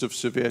midst of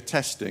severe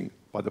testing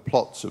by the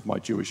plots of my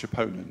Jewish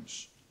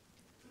opponents.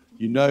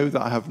 You know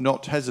that I have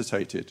not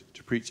hesitated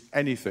to preach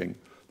anything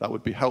that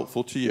would be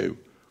helpful to you,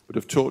 but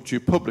have taught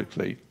you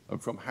publicly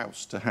and from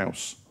house to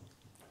house.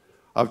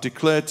 I have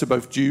declared to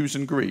both Jews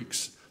and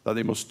Greeks that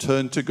they must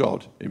turn to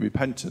God in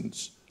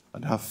repentance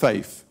and have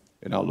faith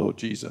in our Lord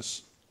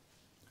Jesus.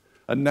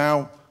 And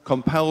now,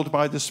 compelled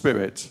by the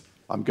Spirit,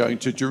 I'm going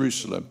to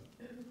Jerusalem,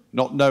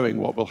 not knowing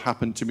what will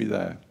happen to me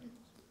there.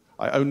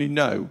 I only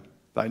know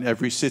that in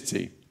every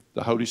city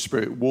the Holy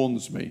Spirit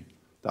warns me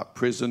that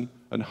prison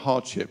and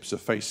hardships are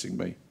facing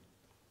me.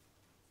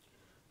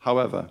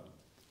 However,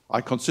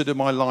 I consider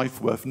my life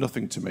worth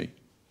nothing to me.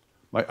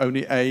 My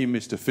only aim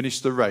is to finish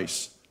the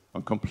race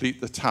and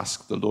complete the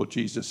task the Lord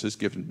Jesus has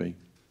given me,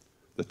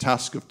 the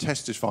task of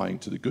testifying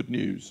to the good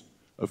news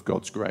of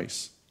God's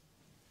grace.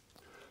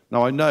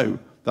 Now I know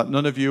that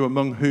none of you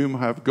among whom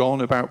I have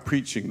gone about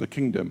preaching the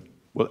kingdom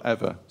will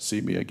ever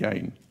see me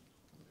again.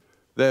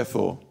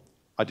 Therefore,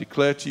 I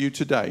declare to you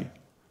today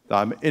that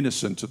I am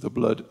innocent of the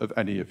blood of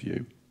any of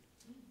you,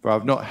 for I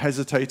have not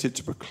hesitated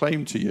to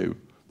proclaim to you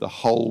the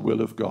whole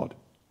will of God.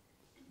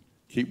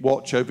 Keep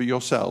watch over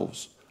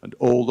yourselves and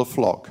all the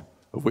flock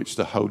of which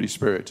the Holy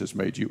Spirit has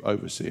made you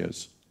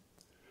overseers.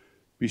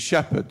 Be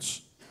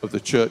shepherds of the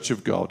church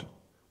of God,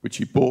 which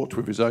he bought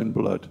with his own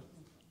blood.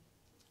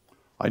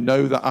 I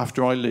know that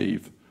after I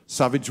leave,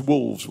 savage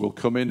wolves will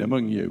come in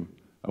among you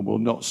and will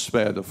not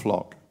spare the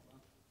flock.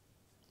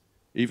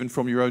 Even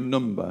from your own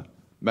number,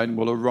 men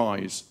will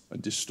arise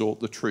and distort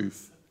the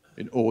truth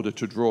in order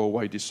to draw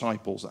away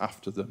disciples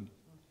after them.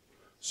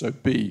 So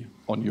be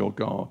on your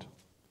guard.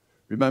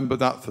 Remember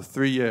that for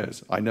 3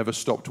 years I never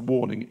stopped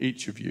warning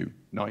each of you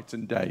night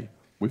and day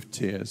with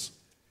tears.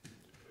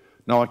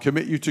 Now I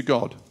commit you to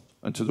God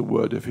and to the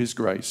word of his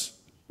grace,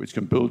 which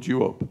can build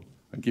you up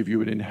and give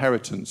you an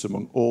inheritance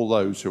among all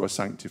those who are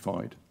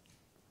sanctified.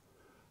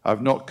 I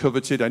have not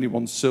coveted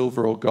anyone's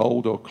silver or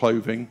gold or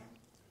clothing.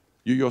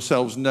 You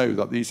yourselves know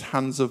that these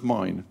hands of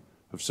mine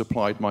have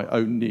supplied my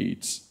own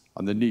needs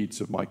and the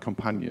needs of my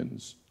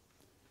companions.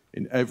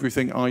 In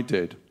everything I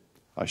did,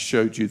 I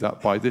showed you that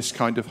by this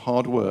kind of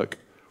hard work,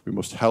 we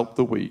must help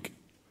the weak,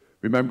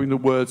 remembering the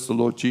words the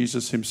Lord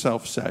Jesus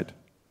himself said,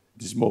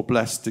 "It is more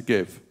blessed to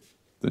give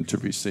than to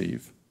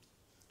receive."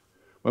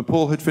 When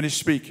Paul had finished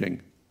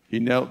speaking, he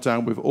knelt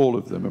down with all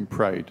of them and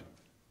prayed.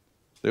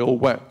 They all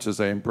wept as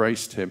they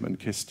embraced him and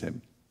kissed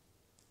him.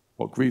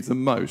 What grieved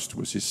them most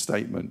was his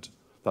statement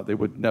that they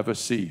would never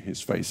see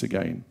his face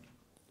again.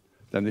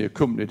 Then they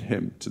accompanied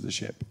him to the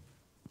ship.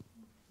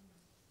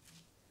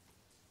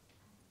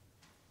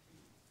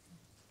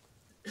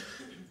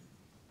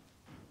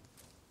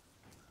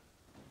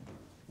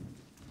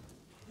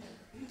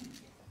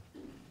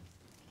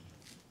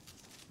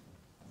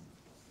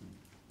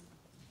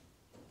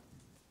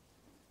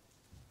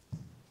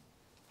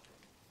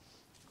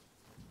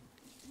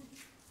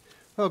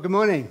 Well, good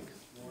morning.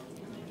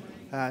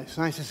 It's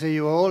nice to see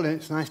you all, and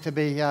it's nice to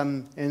be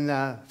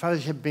in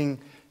fellowship, being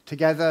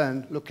together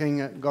and looking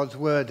at God's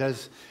Word.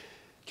 As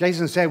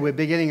Jason said, we're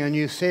beginning a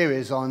new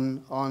series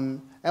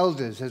on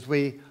elders as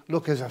we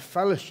look as a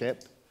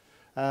fellowship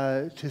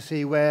to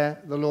see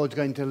where the Lord's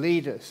going to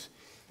lead us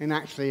in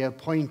actually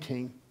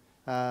appointing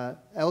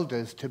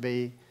elders to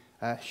be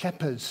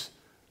shepherds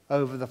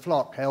over the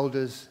flock,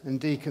 elders and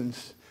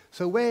deacons.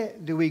 So where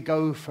do we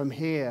go from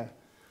here?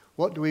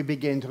 What do we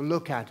begin to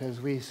look at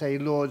as we say,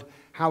 Lord,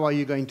 how are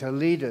you going to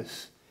lead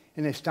us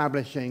in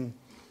establishing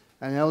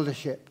an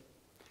eldership?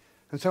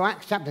 And so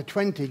Acts chapter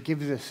 20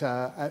 gives us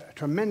a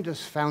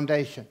tremendous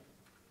foundation.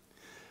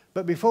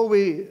 But before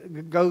we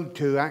go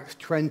to Acts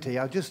 20,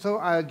 I just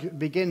thought I'd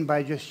begin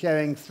by just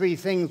sharing three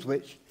things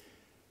which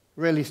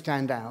really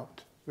stand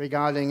out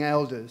regarding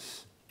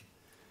elders.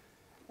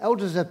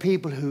 Elders are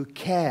people who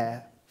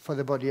care for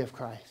the body of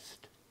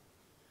Christ.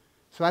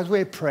 So as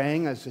we're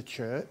praying as a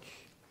church,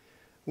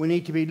 we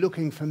need to be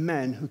looking for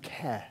men who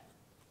care.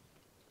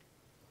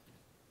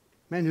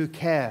 Men who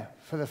care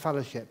for the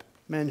fellowship.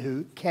 Men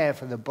who care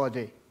for the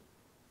body.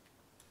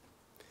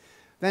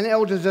 Then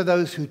elders are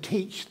those who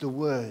teach the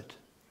word.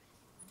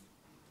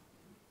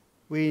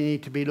 We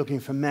need to be looking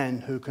for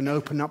men who can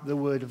open up the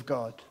word of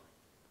God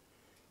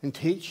and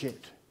teach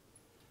it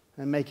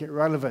and make it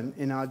relevant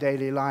in our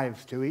daily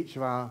lives to each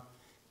of our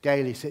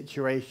daily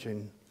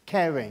situation.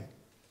 Caring.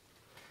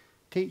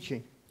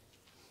 Teaching.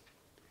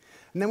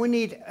 And then we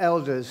need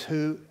elders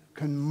who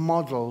can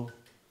model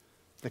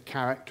the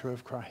character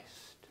of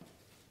Christ.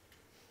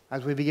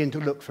 As we begin to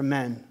look for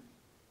men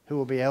who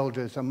will be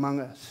elders among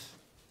us,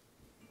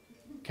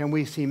 can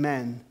we see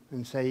men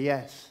and say,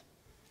 yes,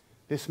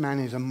 this man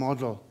is a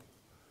model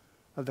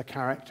of the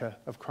character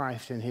of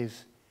Christ in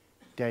his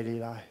daily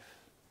life?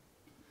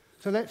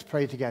 So let's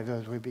pray together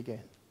as we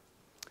begin.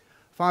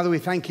 Father, we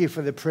thank you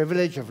for the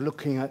privilege of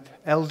looking at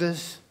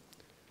elders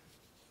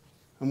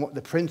and what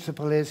the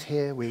principle is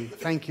here. We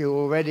thank you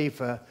already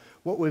for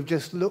what we've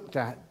just looked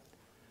at.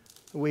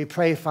 We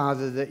pray,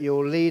 Father, that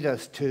you'll lead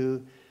us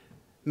to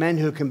men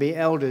who can be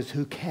elders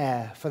who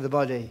care for the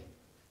body.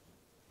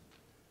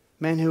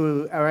 Men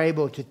who are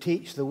able to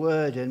teach the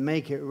word and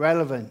make it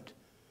relevant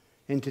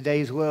in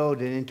today's world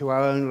and into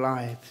our own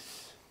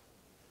lives.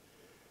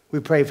 We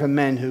pray for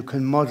men who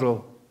can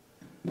model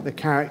the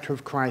character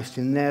of Christ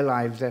in their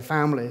lives, their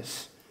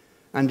families,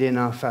 and in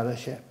our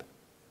fellowship.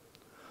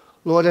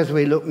 Lord, as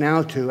we look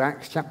now to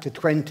Acts chapter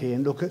 20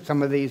 and look at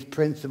some of these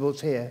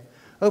principles here,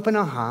 open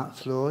our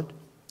hearts, Lord.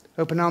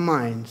 Open our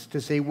minds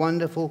to see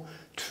wonderful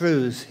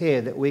truths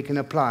here that we can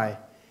apply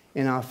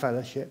in our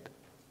fellowship.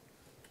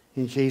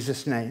 In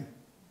Jesus' name.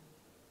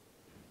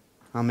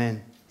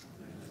 Amen.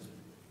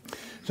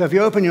 So if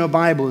you open your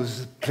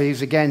Bibles,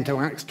 please, again to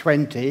Acts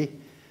 20,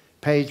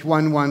 page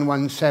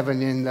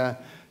 1117 in the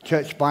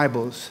church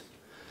Bibles.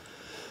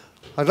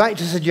 I'd like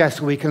to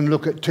suggest we can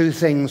look at two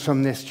things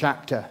from this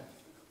chapter.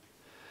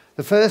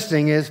 The first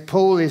thing is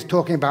Paul is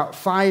talking about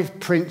 5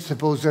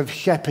 principles of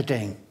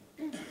shepherding.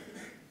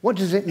 What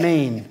does it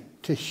mean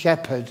to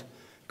shepherd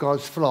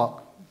God's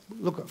flock?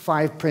 Look at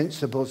 5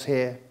 principles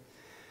here.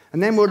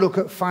 And then we'll look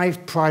at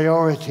 5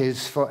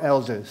 priorities for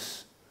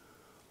elders.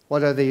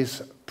 What are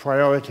these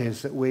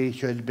priorities that we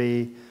should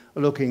be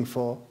looking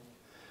for?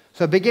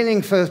 So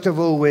beginning first of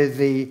all with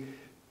the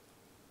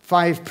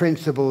 5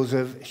 principles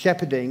of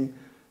shepherding,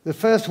 the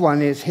first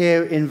one is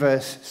here in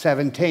verse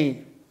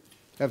 17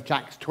 of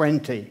Acts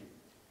 20.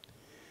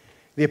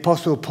 The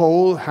Apostle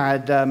Paul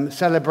had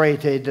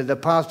celebrated the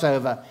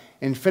Passover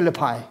in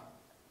Philippi,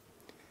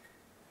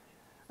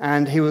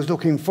 and he was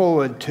looking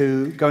forward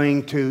to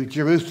going to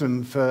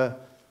Jerusalem for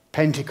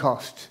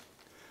Pentecost.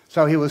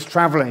 So he was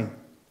traveling.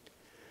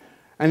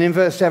 And in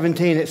verse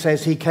 17 it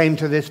says he came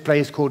to this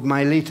place called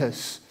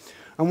Miletus.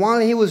 And while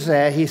he was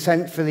there, he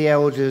sent for the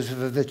elders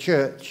of the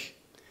church.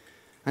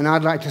 And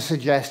I'd like to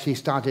suggest he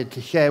started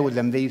to share with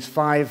them these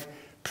 5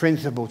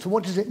 principles. So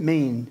what does it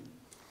mean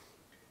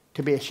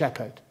to be a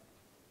shepherd?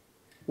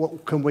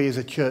 What can we as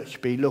a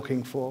church be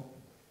looking for?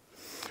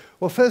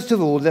 Well, first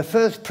of all, the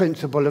first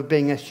principle of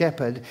being a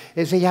shepherd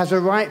is he has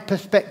a right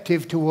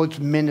perspective towards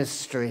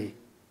ministry.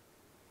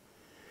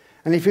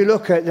 And if you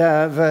look at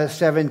verse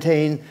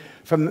 17,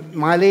 from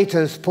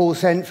Miletus, Paul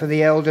sent for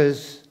the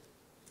elders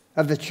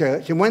of the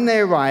church. And when they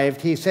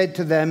arrived, he said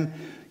to them,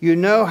 "You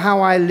know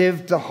how I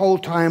lived the whole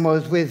time I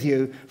was with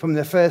you from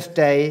the first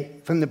day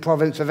from the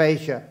province of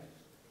Asia."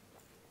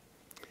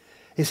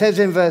 He says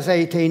in verse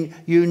 18,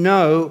 "You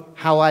know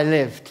how I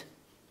lived."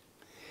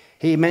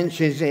 He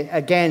mentions it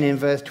again in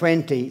verse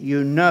 20,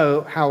 "You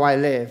know how I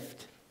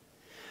lived."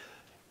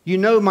 You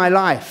know my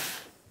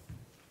life.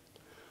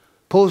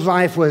 Paul's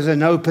life was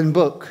an open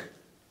book.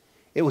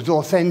 It was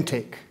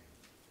authentic.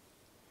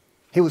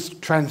 He was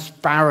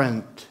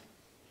transparent.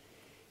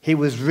 He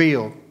was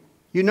real.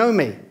 You know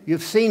me.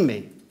 You've seen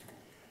me.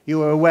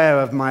 You are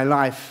aware of my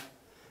life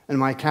and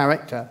my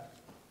character.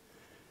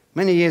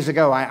 Many years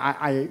ago,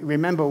 I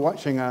remember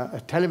watching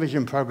a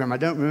television program. I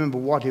don't remember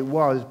what it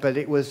was, but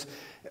it was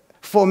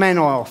 4 men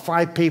or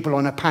 5 people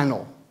on a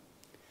panel.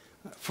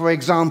 For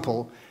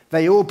example,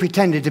 they all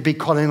pretended to be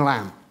Colin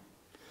Lamb.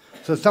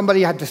 So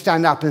somebody had to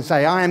stand up and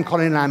say, I am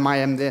Colin Lamb, I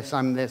am this,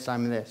 I'm this,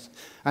 I'm this.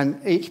 And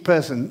each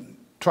person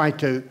tried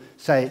to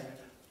say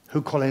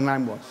who Colin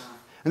Lamb was.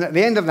 And at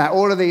the end of that,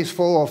 all of these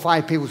 4 or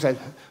 5 people said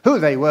who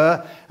they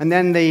were, and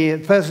then the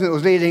person that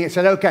was leading it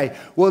said, okay,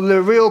 will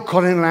the real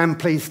Colin Lamb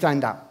please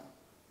stand up?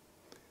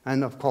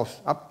 And of course,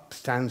 up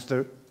stands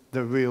the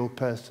real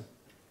person.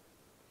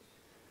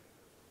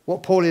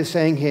 What Paul is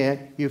saying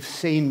here, you've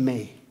seen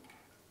me.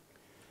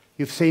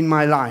 You've seen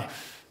my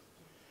life.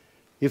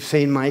 You've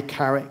seen my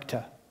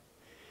character.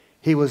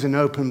 He was an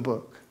open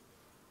book.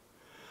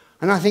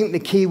 And I think the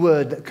key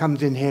word that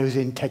comes in here is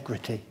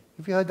integrity.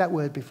 Have you heard that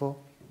word before?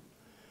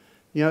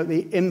 You know,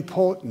 the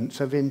importance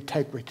of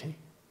integrity.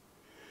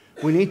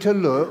 We need to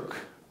look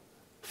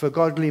for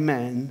godly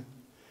men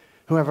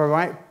who have a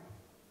right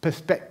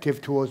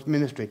perspective towards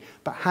ministry,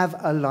 but have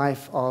a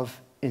life of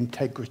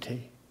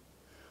integrity.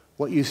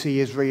 What you see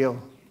is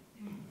real.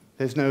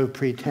 There's no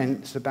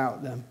pretense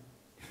about them.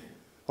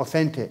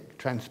 Authentic,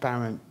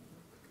 transparent,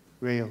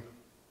 real.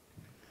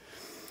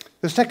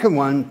 The second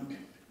one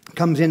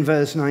comes in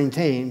verse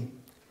 19.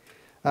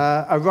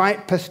 A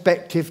right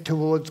perspective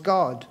towards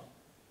God.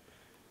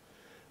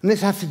 And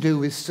this has to do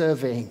with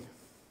serving.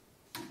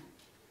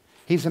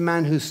 He's a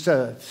man who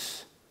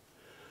serves.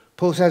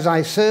 Paul says,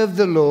 I serve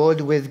the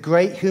Lord with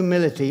great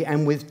humility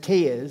and with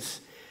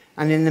tears,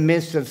 and in the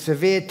midst of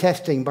severe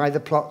testing by the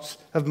plots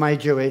of my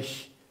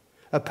Jewish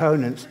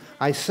opponents.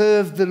 I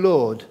serve the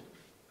Lord.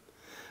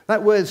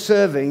 That word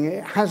serving,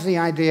 it has the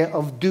idea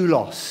of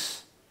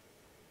doulos.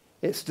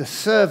 It's the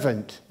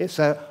servant. It's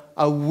a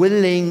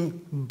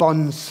willing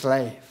bond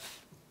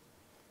slave.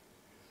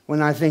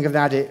 When I think of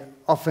that, it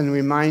often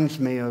reminds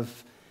me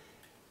of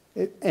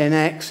in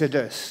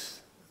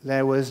Exodus,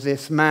 there was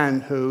this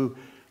man who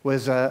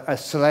was a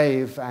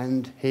slave,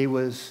 and he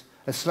was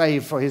a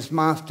slave for his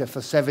master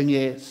for 7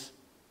 years.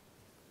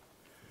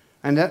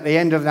 And at the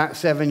end of that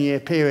 7-year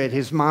period,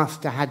 his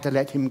master had to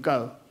let him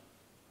go.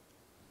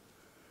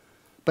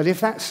 But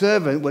if that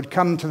servant would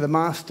come to the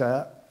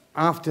master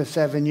after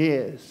 7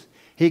 years,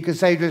 he could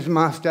say to his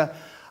master,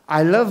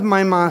 I love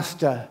my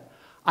master.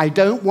 I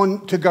don't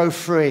want to go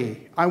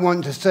free. I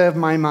want to serve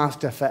my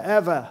master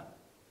forever.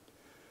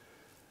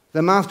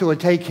 The master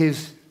would take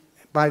his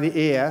by the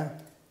ear,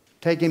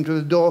 take him to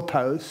the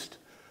doorpost,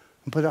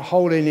 and put a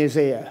hole in his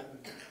ear.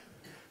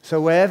 So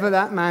wherever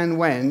that man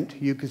went,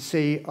 you could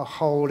see a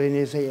hole in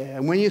his ear.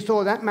 And when you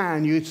saw that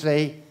man, you'd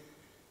say,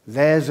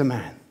 there's a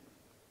man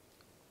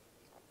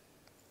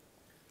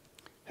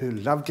who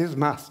loved his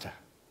master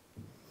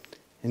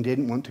and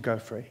didn't want to go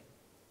free.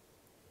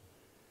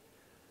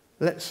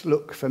 Let's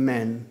look for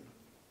men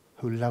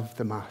who love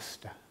the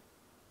master,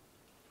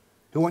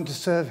 who want to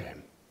serve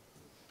him,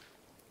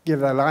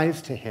 give their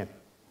lives to him,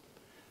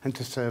 and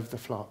to serve the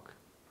flock.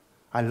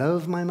 I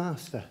love my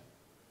master.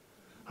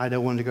 I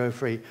don't want to go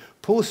free.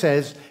 Paul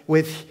says,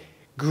 with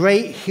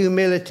great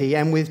humility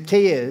and with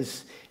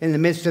tears in the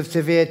midst of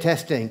severe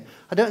testing.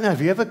 I don't know,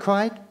 have you ever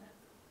cried?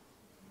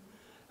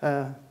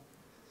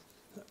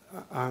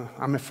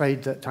 I'm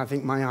afraid that I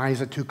think my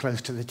eyes are too close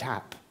to the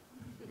tap.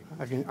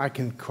 I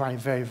can cry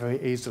very,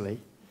 very easily.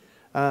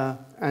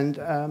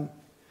 Sometimes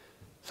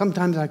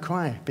I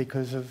cry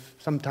because of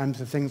sometimes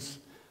the things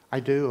I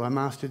do or I'm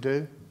asked to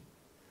do.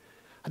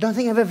 I don't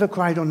think I've ever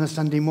cried on a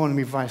Sunday morning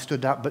before I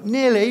stood up, but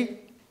nearly.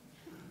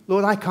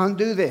 Lord, I can't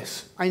do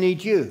this. I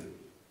need you.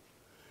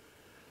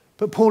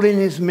 But Paul, in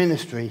his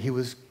ministry, he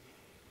was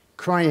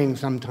crying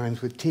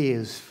sometimes with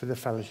tears for the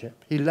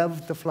fellowship. He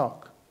loved the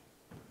flock.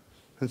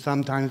 And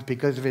sometimes,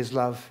 because of his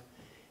love,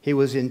 he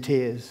was in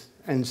tears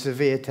and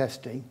severe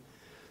testing.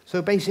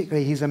 So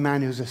basically, he's a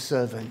man who's a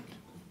servant.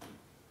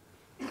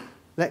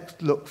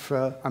 Let's look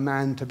for a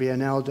man to be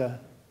an elder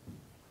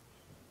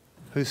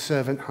who's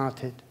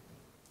servant-hearted.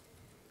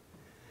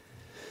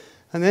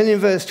 And then in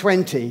verse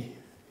 20,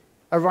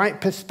 a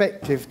right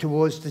perspective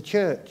towards the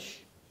church.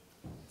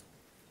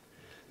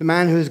 The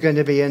man who's going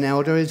to be an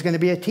elder is going to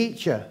be a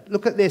teacher.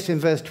 Look at this in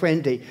verse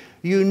 20.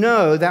 You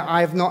know that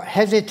I have not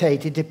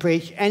hesitated to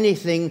preach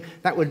anything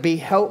that would be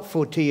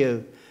helpful to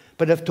you,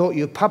 but have taught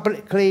you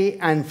publicly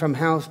and from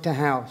house to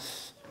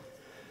house.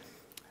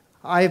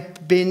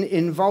 I've been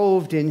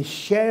involved in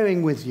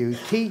sharing with you,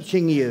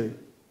 teaching you,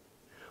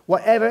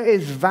 whatever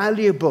is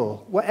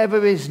valuable,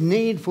 whatever is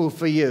needful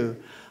for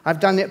you. I've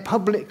done it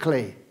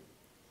publicly.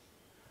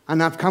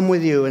 And I've come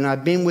with you and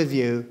I've been with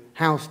you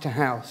house to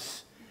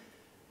house.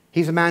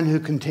 He's a man who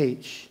can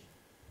teach.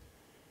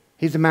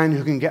 He's a man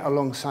who can get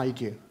alongside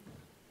you.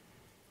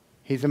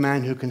 He's a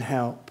man who can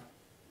help.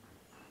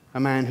 A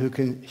man who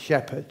can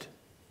shepherd.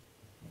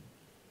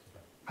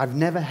 I've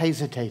never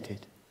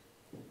hesitated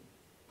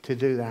to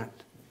do that.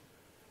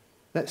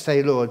 Let's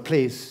say, Lord,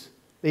 please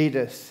lead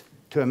us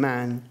to a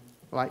man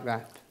like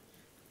that.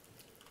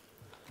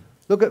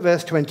 Look at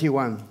verse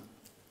 21.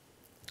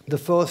 The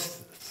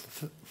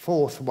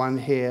fourth one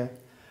here.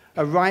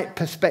 A right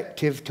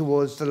perspective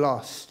towards the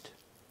lost.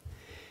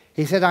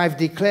 He said, I've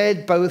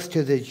declared both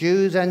to the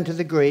Jews and to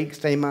the Greeks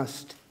they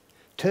must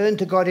turn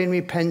to God in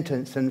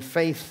repentance and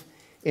faith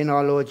in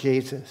our Lord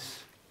Jesus.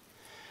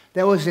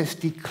 There was this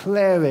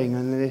declaring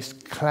and this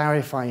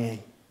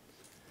clarifying.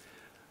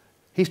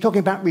 He's talking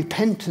about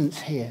repentance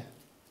here.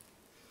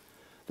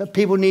 That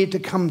people need to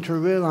come to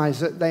realize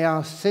that they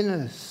are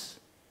sinners,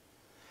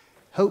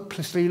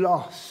 hopelessly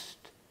lost.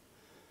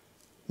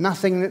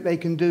 Nothing that they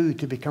can do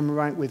to become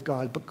right with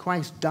God, but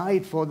Christ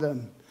died for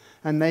them.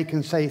 And they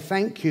can say,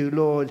 thank you,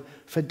 Lord,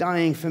 for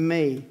dying for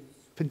me,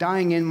 for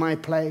dying in my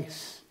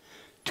place.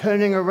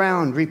 Turning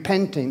around,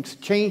 repentance,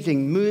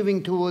 changing,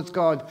 moving towards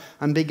God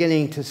and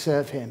beginning to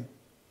serve him.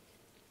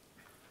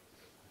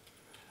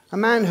 A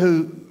man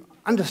who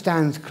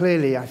understands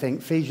clearly, I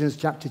think, Ephesians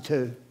chapter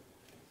 2.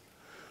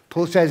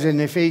 Paul says in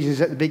Ephesians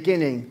at the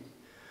beginning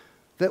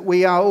that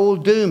we are all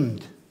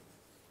doomed,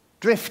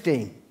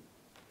 drifting,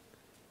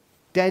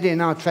 dead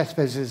in our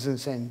trespasses and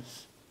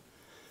sins.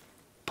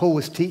 Paul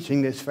was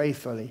teaching this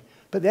faithfully.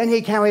 But then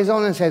he carries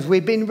on and says,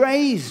 we've been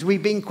raised,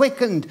 we've been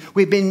quickened,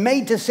 we've been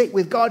made to sit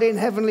with God in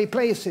heavenly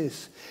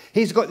places.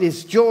 He's got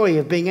this joy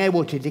of being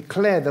able to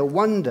declare the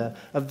wonder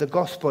of the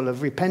gospel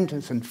of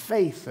repentance and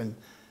faith and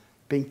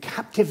being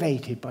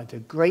captivated by the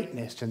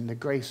greatness and the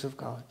grace of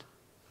God.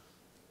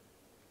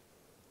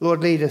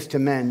 Lord, lead us to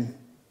men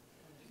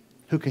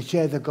who can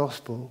share the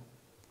gospel,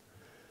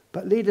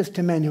 but lead us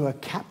to men who are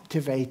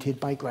captivated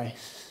by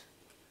grace.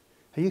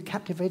 Are you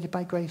captivated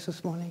by grace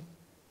this morning?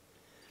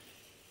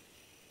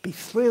 Be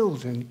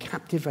thrilled and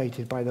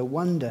captivated by the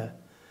wonder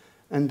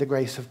and the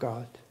grace of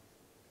God.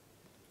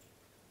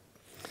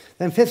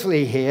 Then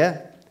fifthly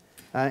here,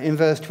 in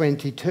verse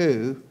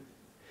 22,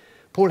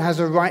 Paul has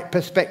a right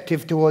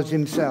perspective towards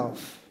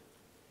himself.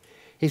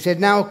 He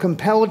said, now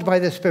compelled by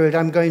the Spirit,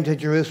 I'm going to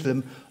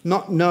Jerusalem,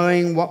 not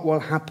knowing what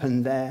will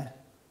happen there.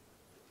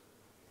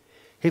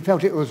 He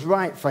felt it was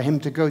right for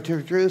him to go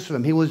to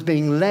Jerusalem. He was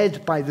being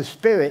led by the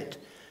Spirit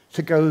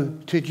to go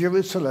to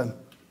Jerusalem.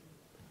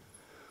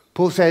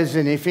 Paul says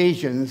in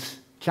Ephesians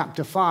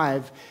chapter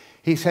 5,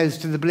 he says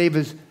to the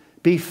believers,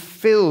 be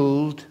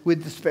filled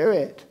with the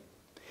Spirit.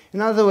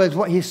 In other words,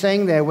 what he's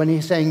saying there when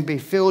he's saying be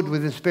filled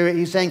with the Spirit,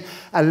 he's saying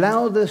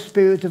allow the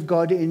Spirit of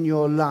God in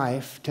your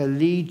life to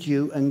lead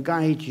you and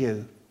guide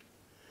you.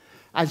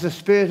 As the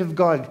Spirit of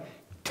God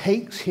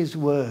takes his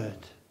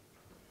word,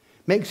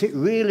 makes it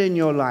real in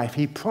your life,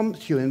 he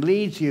prompts you and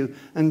leads you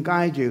and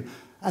guides you.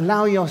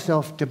 Allow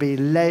yourself to be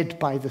led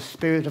by the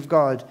Spirit of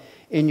God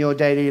in your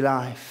daily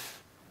life.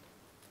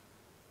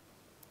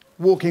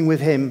 Walking with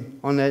him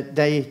on a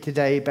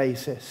day-to-day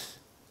basis.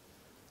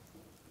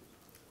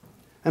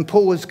 And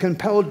Paul was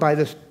compelled by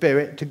the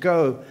Spirit to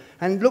go.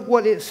 And look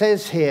what it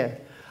says here.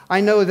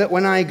 I know that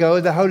when I go,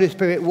 the Holy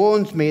Spirit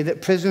warns me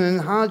that prison and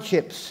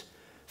hardships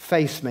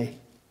face me.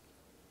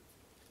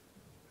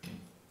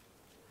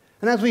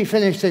 And as we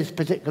finish this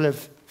particular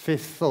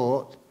fifth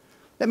thought,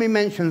 let me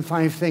mention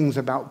 5 things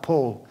about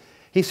Paul.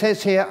 He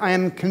says here, I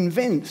am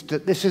convinced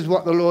that this is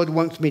what the Lord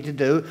wants me to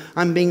do.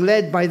 I'm being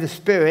led by the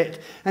Spirit.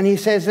 And he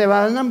says there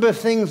are a number of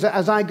things that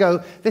as I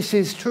go, this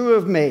is true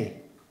of me.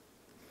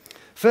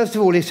 First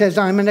of all, he says,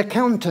 I'm an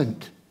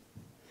accountant.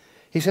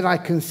 He said, I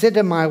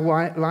consider my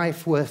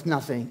life worth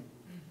nothing.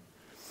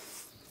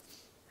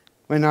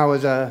 When I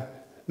was a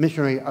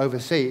missionary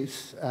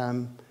overseas,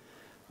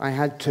 I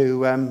had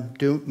to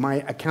do my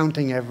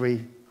accounting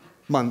every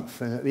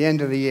month. And at the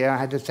end of the year, I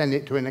had to send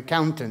it to an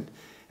accountant.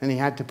 And he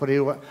had to put it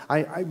all.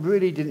 I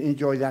really didn't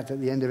enjoy that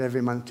at the end of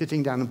every month,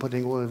 sitting down and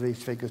putting all of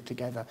these figures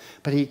together.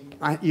 But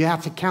you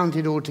have to count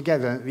it all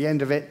together. At the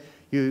end of it,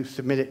 you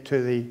submit it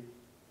to the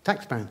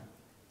taxman.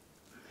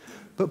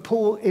 But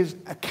Paul is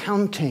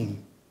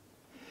accounting.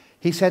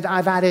 He said,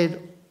 I've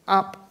added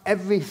up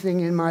everything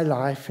in my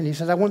life. And he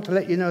said, I want to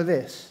let you know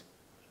this.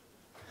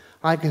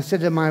 I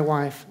consider my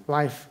life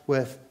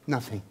worth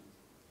nothing.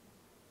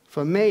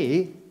 For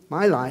me,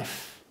 my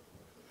life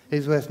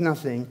is worth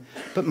nothing.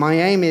 But my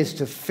aim is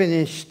to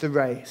finish the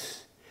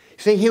race.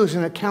 See, he was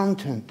an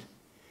accountant.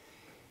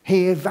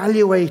 He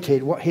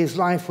evaluated what his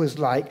life was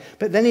like.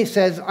 But then he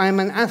says, I'm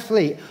an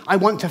athlete. I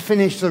want to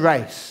finish the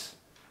race.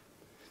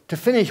 To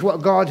finish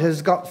what God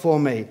has got for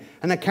me.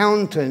 An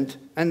accountant,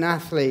 an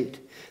athlete.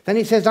 Then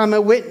he says, I'm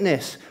a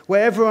witness.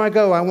 Wherever I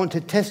go, I want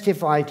to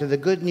testify to the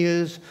good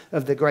news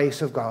of the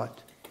grace of God.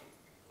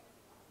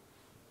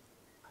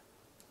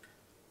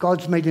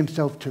 God's made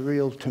himself too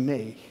real to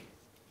me.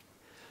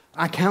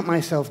 I count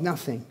myself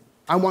nothing.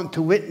 I want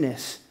to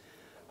witness.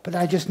 But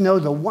I just know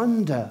the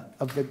wonder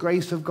of the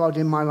grace of God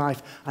in my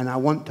life. And I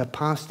want to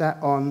pass that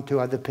on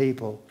to other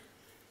people.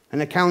 An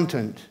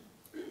accountant,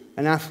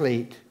 an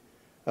athlete,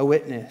 a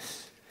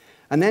witness.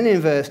 And then in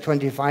verse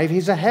 25,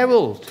 he's a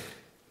herald.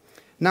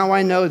 Now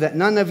I know that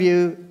none of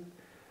you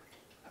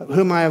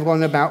whom I have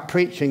gone about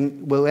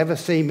preaching will ever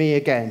see me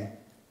again.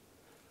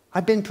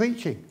 I've been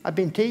preaching. I've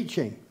been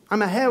teaching.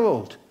 I'm a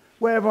herald.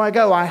 Wherever I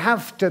go, I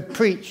have to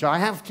preach. I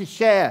have to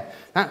share.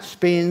 That's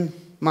been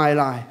my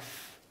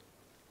life.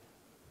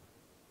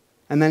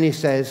 And then he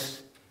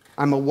says,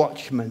 I'm a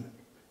watchman.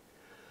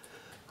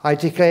 I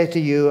declare to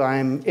you, I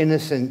am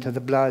innocent of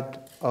the blood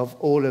of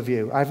all of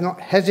you. I've not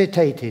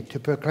hesitated to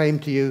proclaim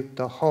to you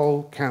the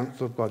whole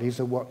counsel of God. He's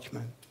a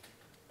watchman.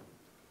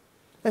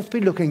 Let's be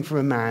looking for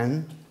a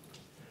man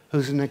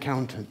who's an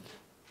accountant.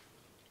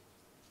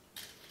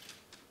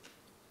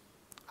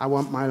 I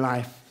want my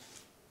life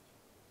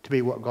to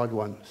be what God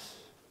wants.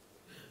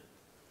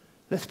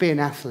 Let's be an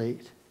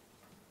athlete,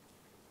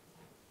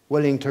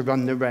 willing to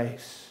run the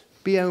race.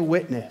 Be a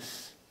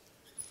witness.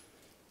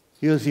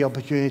 Use the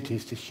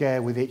opportunities to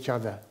share with each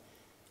other,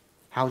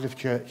 out of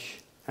church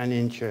and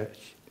in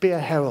church. Be a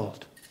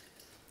herald,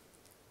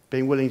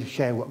 being willing to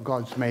share what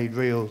God's made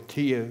real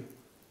to you.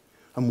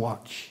 And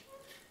watch.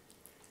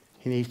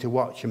 He needs to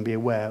watch and be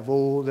aware of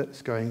all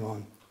that's going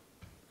on.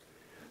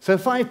 So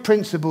 5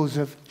 principles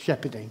of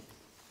shepherding.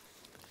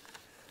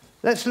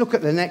 Let's look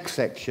at the next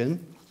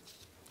section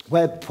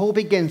where Paul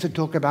begins to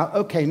talk about,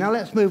 okay, now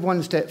let's move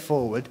one step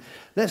forward.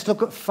 Let's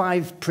look at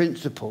 5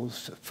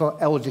 principles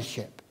for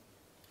eldership.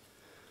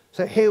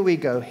 So here we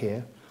go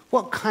here.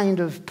 What kind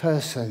of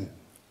person,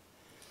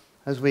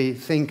 as we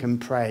think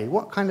and pray,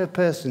 what kind of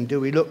person do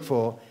we look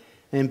for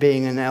in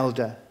being an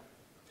elder?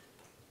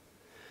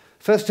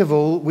 First of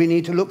all, we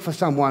need to look for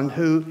someone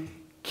who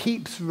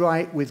keeps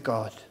right with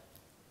God.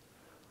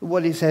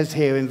 What he says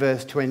here in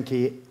verse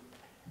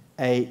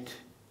 28,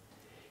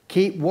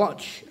 keep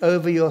watch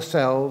over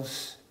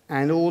yourselves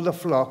and all the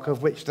flock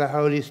of which the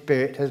Holy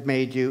Spirit has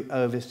made you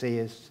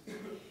overseers.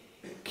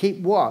 Keep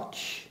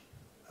watch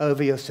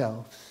over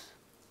yourselves.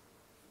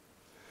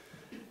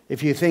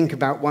 If you think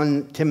about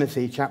 1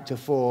 Timothy chapter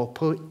 4,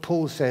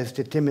 Paul says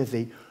to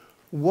Timothy,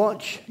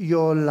 watch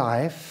your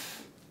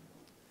life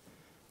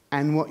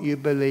and what you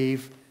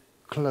believe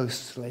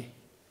closely.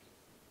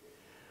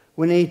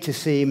 We need to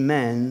see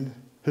men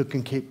who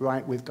can keep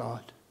right with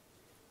God,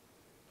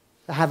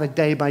 that have a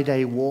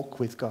day-by-day walk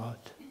with God,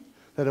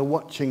 that are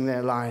watching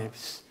their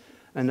lives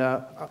and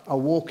are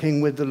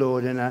walking with the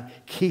Lord and are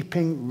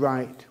keeping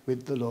right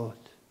with the Lord.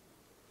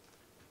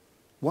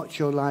 Watch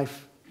your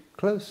life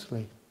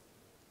closely.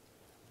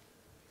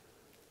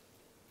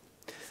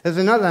 There's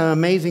another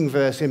amazing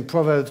verse in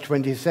Proverbs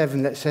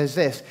 27 that says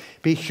this,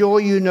 be sure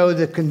you know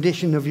the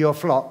condition of your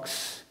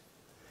flocks.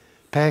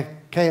 Pay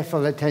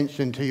careful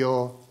attention to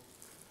your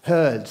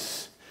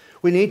herds.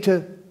 We need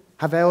to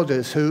have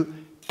elders who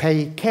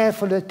pay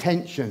careful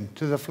attention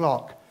to the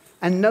flock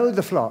and know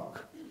the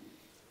flock.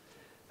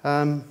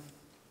 I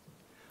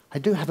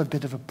do have a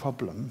bit of a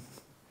problem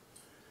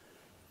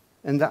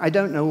in that I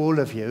don't know all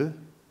of you.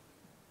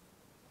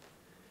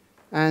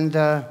 And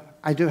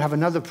I do have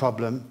another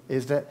problem,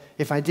 is that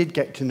if I did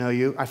get to know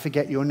you, I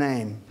forget your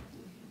name.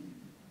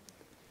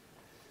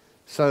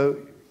 So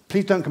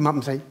please don't come up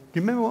and say, do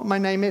you remember what my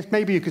name is?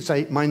 Maybe you could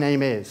say, my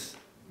name is.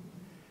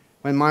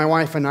 When my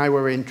wife and I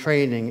were in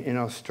training in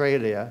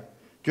Australia,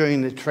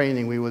 during the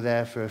training we were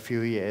there for a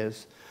few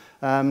years,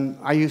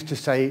 I used to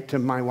say to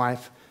my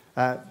wife,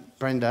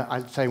 Brenda,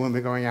 I'd say when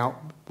we're going out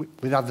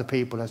with other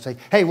people, I'd say,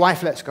 hey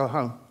wife, let's go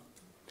home.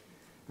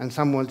 And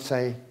someone would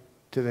say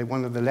to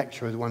one of the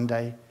lecturers one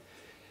day,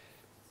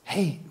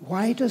 hey,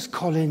 why does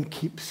Colin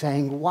keep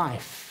saying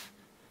wife?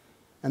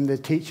 And the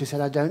teacher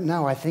said, I don't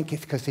know, I think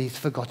it's because he's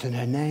forgotten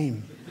her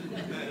name.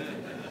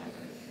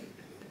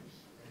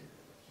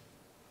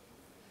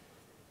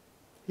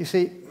 You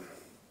see,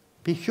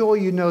 be sure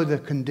you know the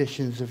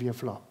conditions of your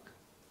flock.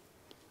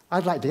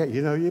 I'd like to get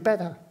to know you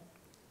better.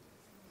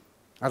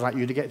 I'd like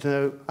you to get to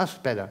know us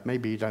better.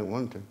 Maybe you don't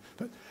want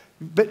to.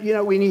 But you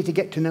know, we need to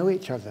get to know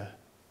each other.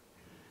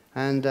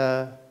 And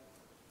an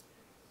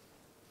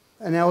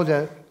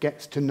elder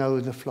gets to know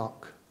the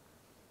flock.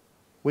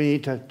 We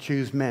need to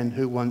choose men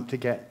who want to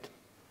get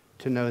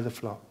to know the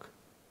flock.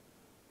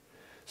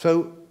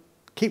 So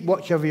keep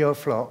watch over your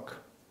flock.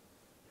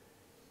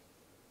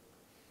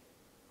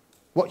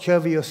 Watch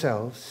over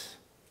yourselves,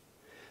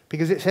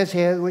 because it says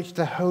here, which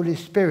the Holy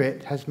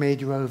Spirit has made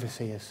you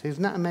overseers.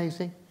 Isn't that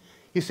amazing?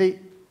 You see,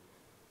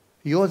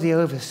 you're the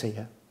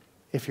overseer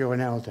if you're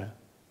an elder.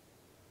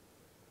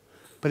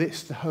 But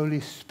it's the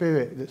Holy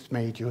Spirit that's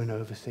made you an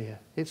overseer.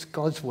 It's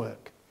God's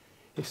work.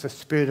 It's the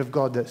Spirit of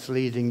God that's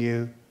leading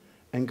you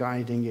and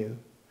guiding you.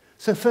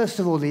 So first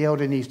of all, the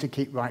elder needs to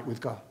keep right with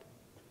God.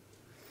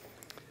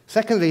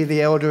 Secondly,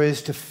 the elder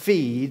is to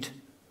feed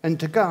and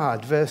to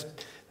guard.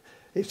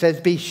 It says,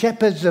 be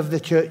shepherds of the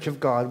church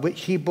of God,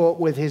 which he bought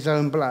with his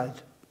own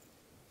blood.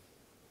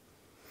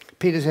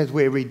 Peter says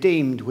we're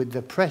redeemed with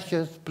the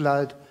precious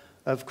blood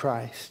of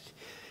Christ.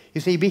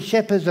 You see, be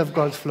shepherds of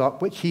God's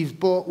flock, which he's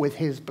bought with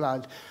his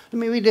blood. Let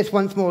me read this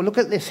once more. Look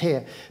at this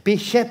here. Be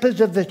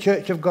shepherds of the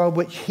church of God,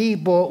 which he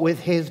bought with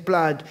his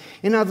blood.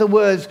 In other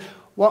words,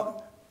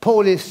 what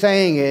Paul is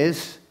saying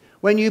is,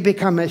 when you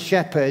become a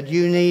shepherd,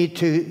 you need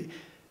to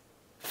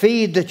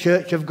feed the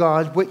church of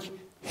God, which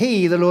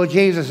He, the Lord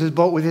Jesus, has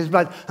bought with his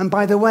blood. And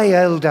by the way,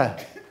 elder,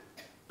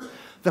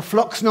 the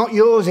flock's not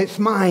yours, it's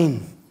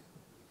mine.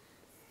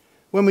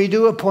 When we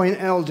do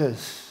appoint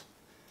elders,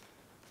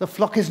 the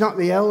flock is not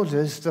the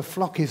elders, the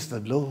flock is the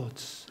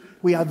Lord's.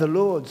 We are the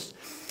Lord's.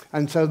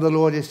 And so the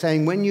Lord is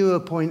saying, when you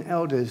appoint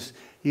elders,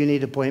 you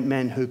need to appoint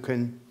men who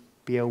can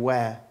be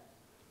aware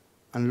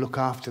and look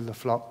after the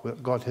flock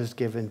that God has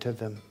given to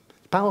them.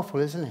 It's powerful,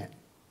 isn't it?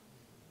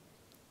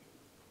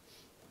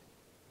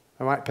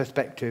 A right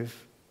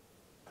perspective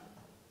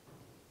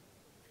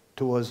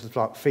towards the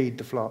flock, feed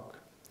the flock.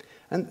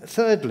 And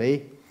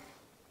thirdly,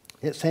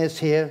 it says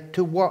here,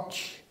 to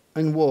watch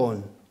and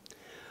warn.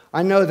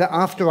 I know that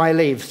after I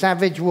leave,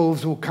 savage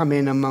wolves will come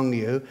in among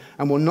you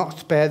and will not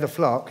spare the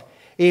flock.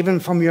 Even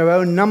from your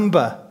own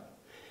number,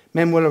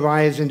 men will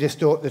arise and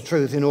distort the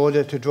truth in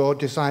order to draw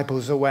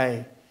disciples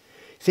away.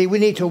 See, we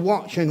need to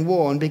watch and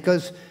warn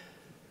because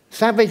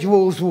savage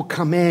wolves will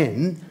come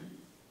in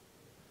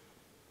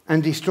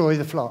and destroy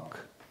the flock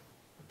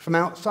from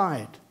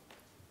outside.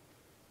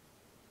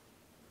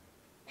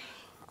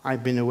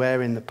 I've been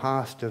aware in the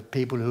past of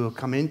people who have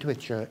come into a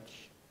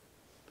church,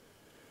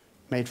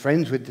 made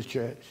friends with the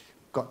church,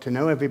 got to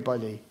know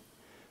everybody,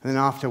 and then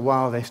after a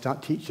while they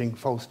start teaching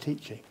false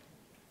teaching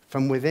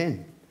from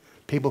within.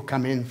 People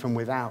come in from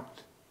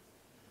without.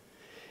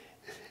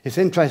 It's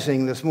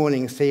interesting, this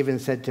morning Stephen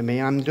said to me,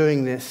 I'm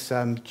doing this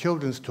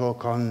children's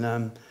talk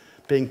on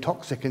being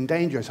toxic and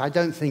dangerous. I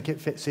don't think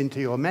it fits into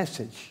your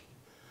message.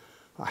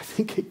 I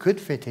think it could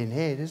fit in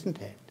here,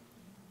 doesn't it?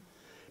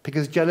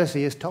 Because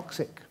jealousy is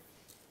toxic.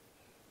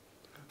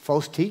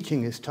 False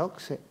teaching is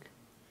toxic.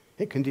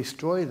 It can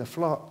destroy the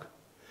flock.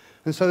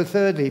 And so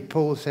thirdly,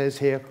 Paul says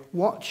here,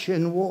 watch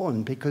and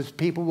warn, because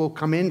people will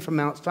come in from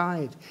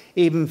outside,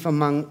 even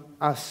from among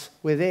us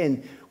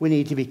within. We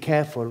need to be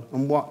careful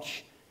and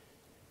watch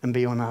and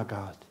be on our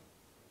guard.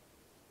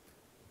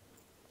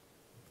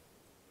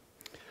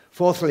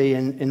 Fourthly,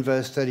 in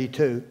verse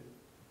 32,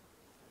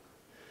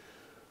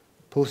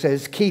 Paul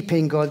says,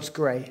 keeping God's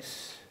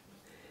grace.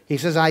 He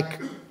says, I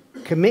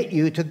commit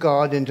you to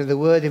God and to the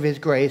word of his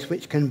grace,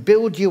 which can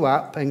build you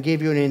up and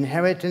give you an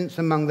inheritance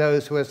among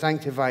those who are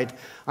sanctified.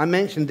 I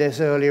mentioned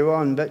this earlier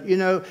on, but you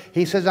know,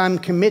 he says, I'm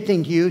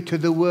committing you to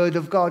the word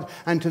of God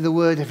and to the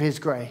word of his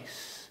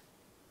grace.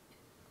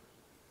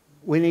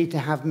 We need to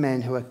have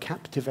men who are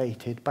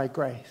captivated by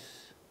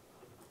grace.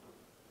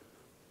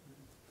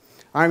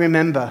 I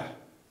remember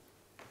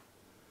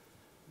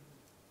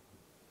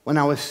when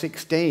I was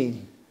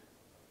 16,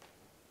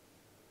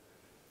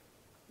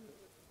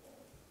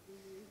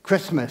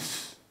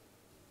 Christmas,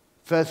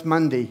 first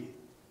Monday,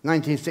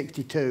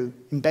 1962,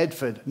 in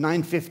Bedford,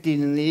 9:15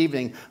 in the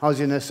evening. I was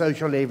in a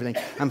social evening.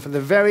 And for the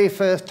very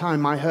first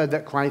time, I heard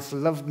that Christ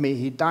loved me.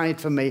 He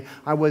died for me.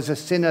 I was a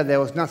sinner. There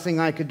was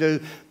nothing I could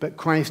do, but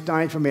Christ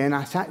died for me. And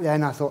I sat there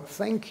and I thought,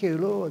 thank you,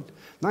 Lord.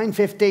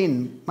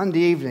 9:15,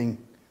 Monday evening,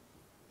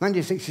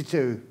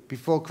 1962,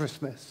 before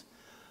Christmas.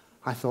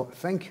 I thought,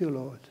 thank you,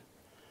 Lord.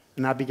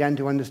 And I began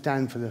to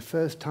understand for the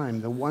first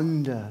time the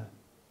wonder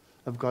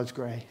of God's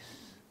grace.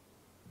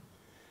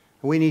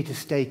 We need to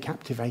stay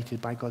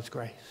captivated by God's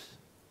grace.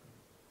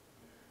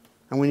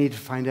 And we need to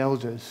find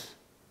elders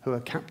who are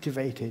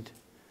captivated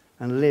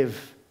and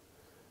live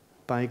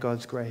by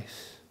God's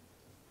grace.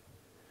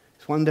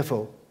 It's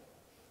wonderful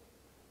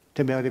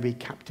to be able to be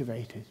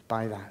captivated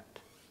by that.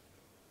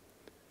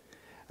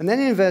 And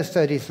then in verse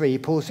 33,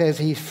 Paul says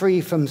he's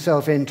free from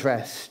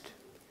self-interest.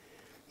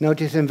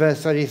 Notice in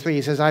verse 33,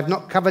 he says, I've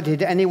not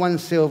coveted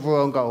anyone's silver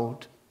or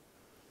gold.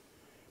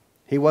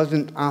 He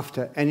wasn't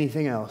after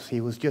anything else.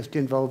 He was just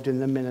involved in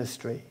the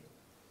ministry.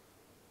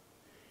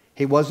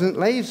 He wasn't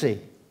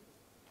lazy.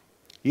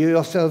 You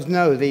yourselves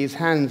know these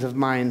hands of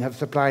mine have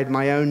supplied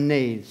my own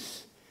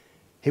needs.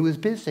 He was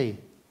busy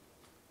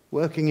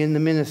working in the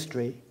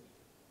ministry.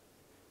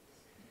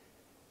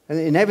 And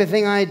in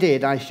everything I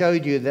did, I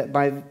showed you that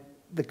by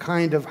the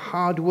kind of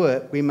hard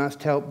work we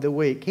must help the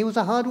weak. He was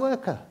a hard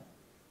worker.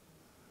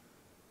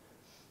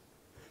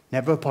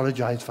 Never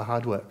apologize for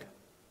hard work.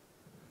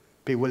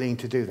 Be willing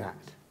to do that.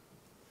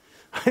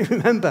 I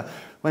remember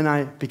when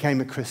I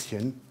became a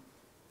Christian,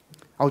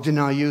 I was in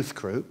our youth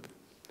group,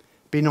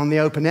 been on the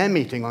open air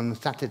meeting on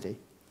Saturday.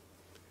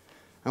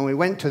 And we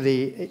went to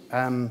the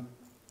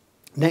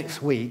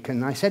next week,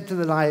 and I said to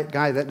the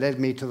guy that led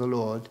me to the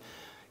Lord,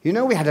 you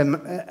know, we had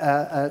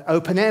an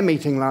open air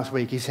meeting last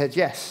week. He said,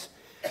 yes.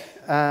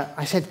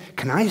 I said,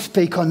 can I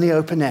speak on the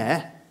open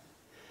air?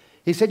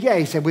 He said, yeah.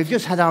 He said, we've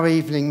just had our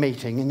evening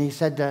meeting. And he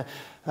said,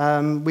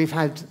 we've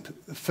had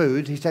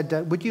food. He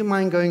said, would you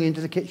mind going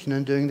into the kitchen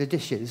and doing the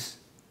dishes?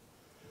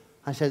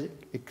 I said,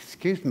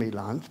 excuse me,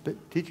 Lance,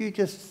 but did you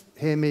just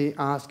hear me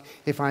ask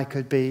if I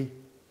could be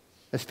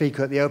a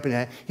speaker at the open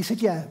air? He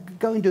said, yeah,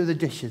 go and do the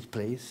dishes,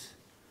 please.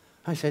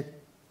 I said,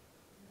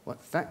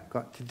 what's that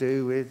got to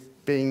do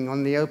with being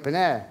on the open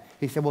air?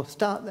 He said, well,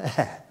 start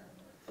there.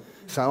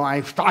 So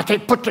I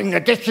started putting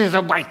the dishes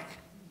away.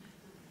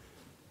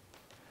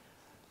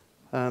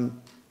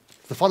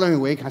 The following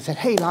week, I said,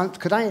 hey, Lance,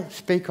 could I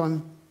speak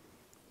on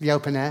the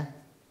open air?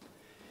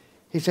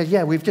 He said,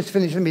 yeah, we've just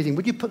finished the meeting.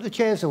 Would you put the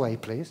chairs away,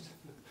 please?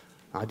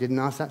 I didn't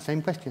ask that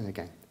same question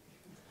again.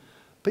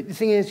 But the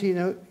thing is, you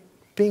know,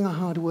 being a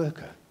hard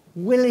worker,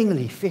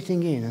 willingly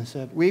fitting in and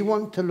serve. We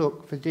want to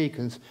look for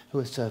deacons who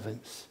are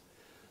servants,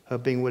 who are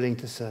being willing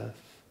to serve.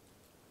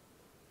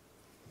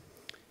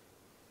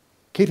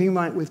 Keeping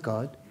right with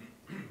God,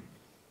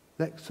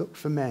 let's look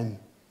for men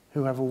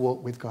who have a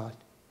walk with God.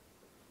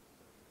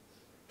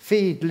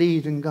 Feed,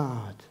 lead, and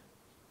guard.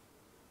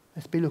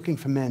 Let's be looking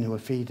for men who are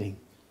feeding,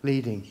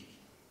 leading,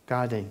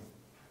 guarding.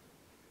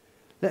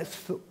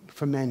 Let's look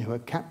for men who are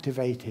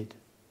captivated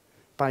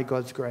by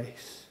God's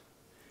grace.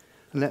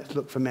 And let's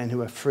look for men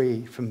who are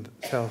free from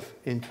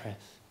self-interest.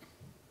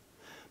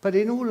 But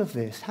in all of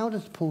this, how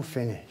does Paul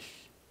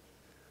finish?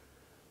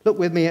 Look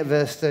with me at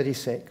verse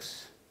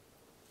 36.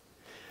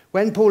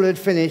 When Paul had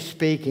finished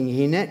speaking,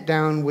 he knelt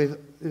down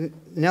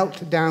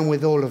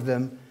with all of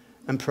them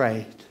and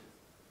prayed.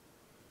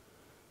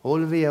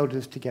 All of the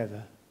elders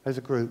together, as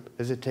a group,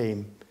 as a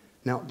team,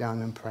 knelt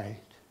down and prayed.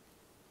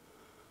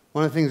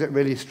 One of the things that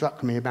really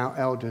struck me about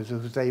elders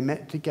was they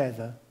met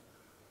together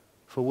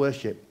for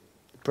worship,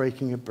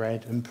 breaking of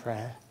bread and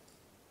prayer.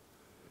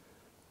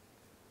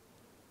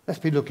 Let's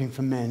be looking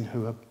for men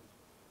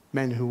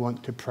who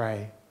want to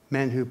pray,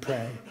 men who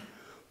pray.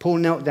 Paul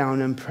knelt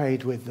down and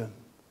prayed with them.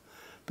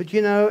 But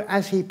you know,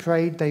 as he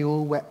prayed, they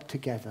all wept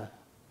together.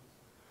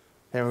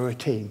 They were a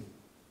team,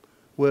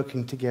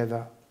 working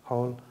together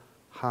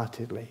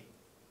wholeheartedly.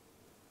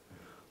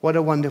 What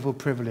a wonderful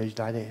privilege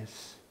that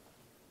is.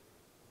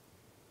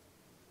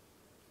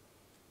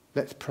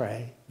 Let's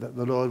pray that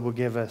the Lord will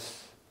give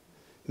us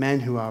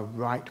men who are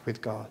right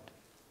with God,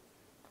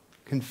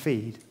 can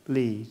feed,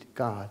 lead,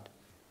 guard,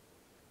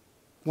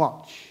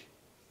 watch,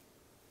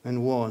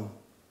 and warn,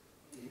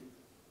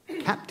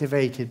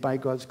 captivated by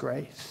God's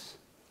grace,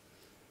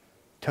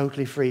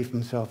 totally free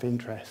from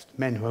self-interest,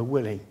 men who are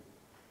willing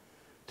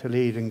to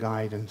lead and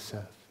guide and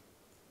serve.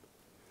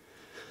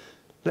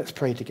 Let's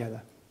pray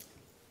together.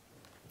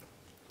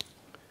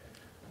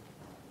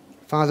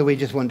 Father, we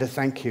just want to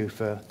thank you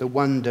for the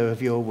wonder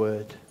of your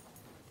word.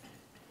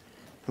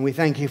 And we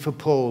thank you for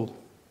Paul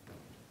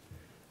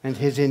and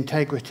his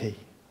integrity,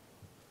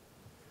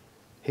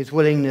 his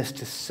willingness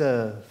to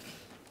serve,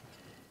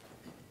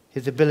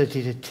 his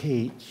ability to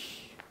teach,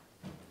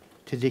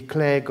 to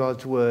declare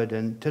God's word,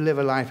 and to live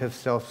a life of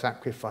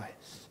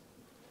self-sacrifice.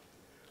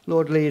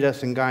 Lord, lead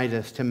us and guide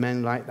us to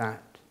men like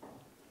that.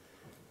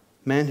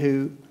 Men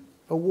who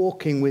are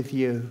walking with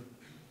you,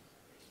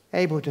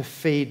 able to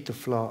feed the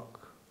flock,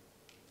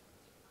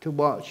 to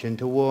watch and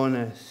to warn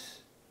us,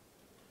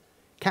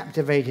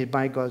 captivated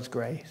by God's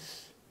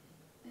grace,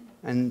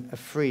 and are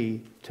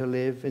free to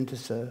live and to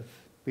serve.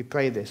 We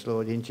pray this,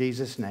 Lord, in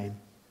Jesus' name.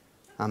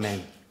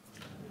 Amen.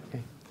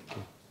 Okay. Thank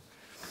you.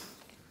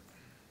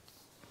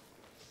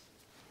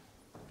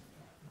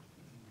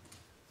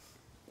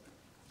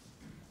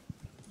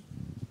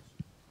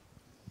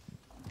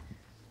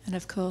 And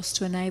of course,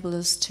 to enable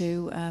us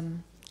to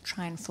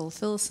try and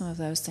fulfill some of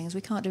those things, we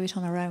can't do it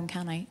on our own,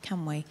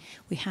 can we?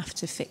 We have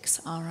to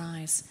fix our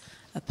eyes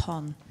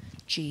upon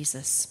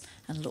Jesus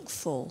and look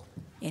full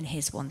in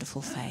his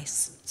wonderful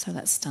face. So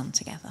let's stand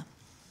together.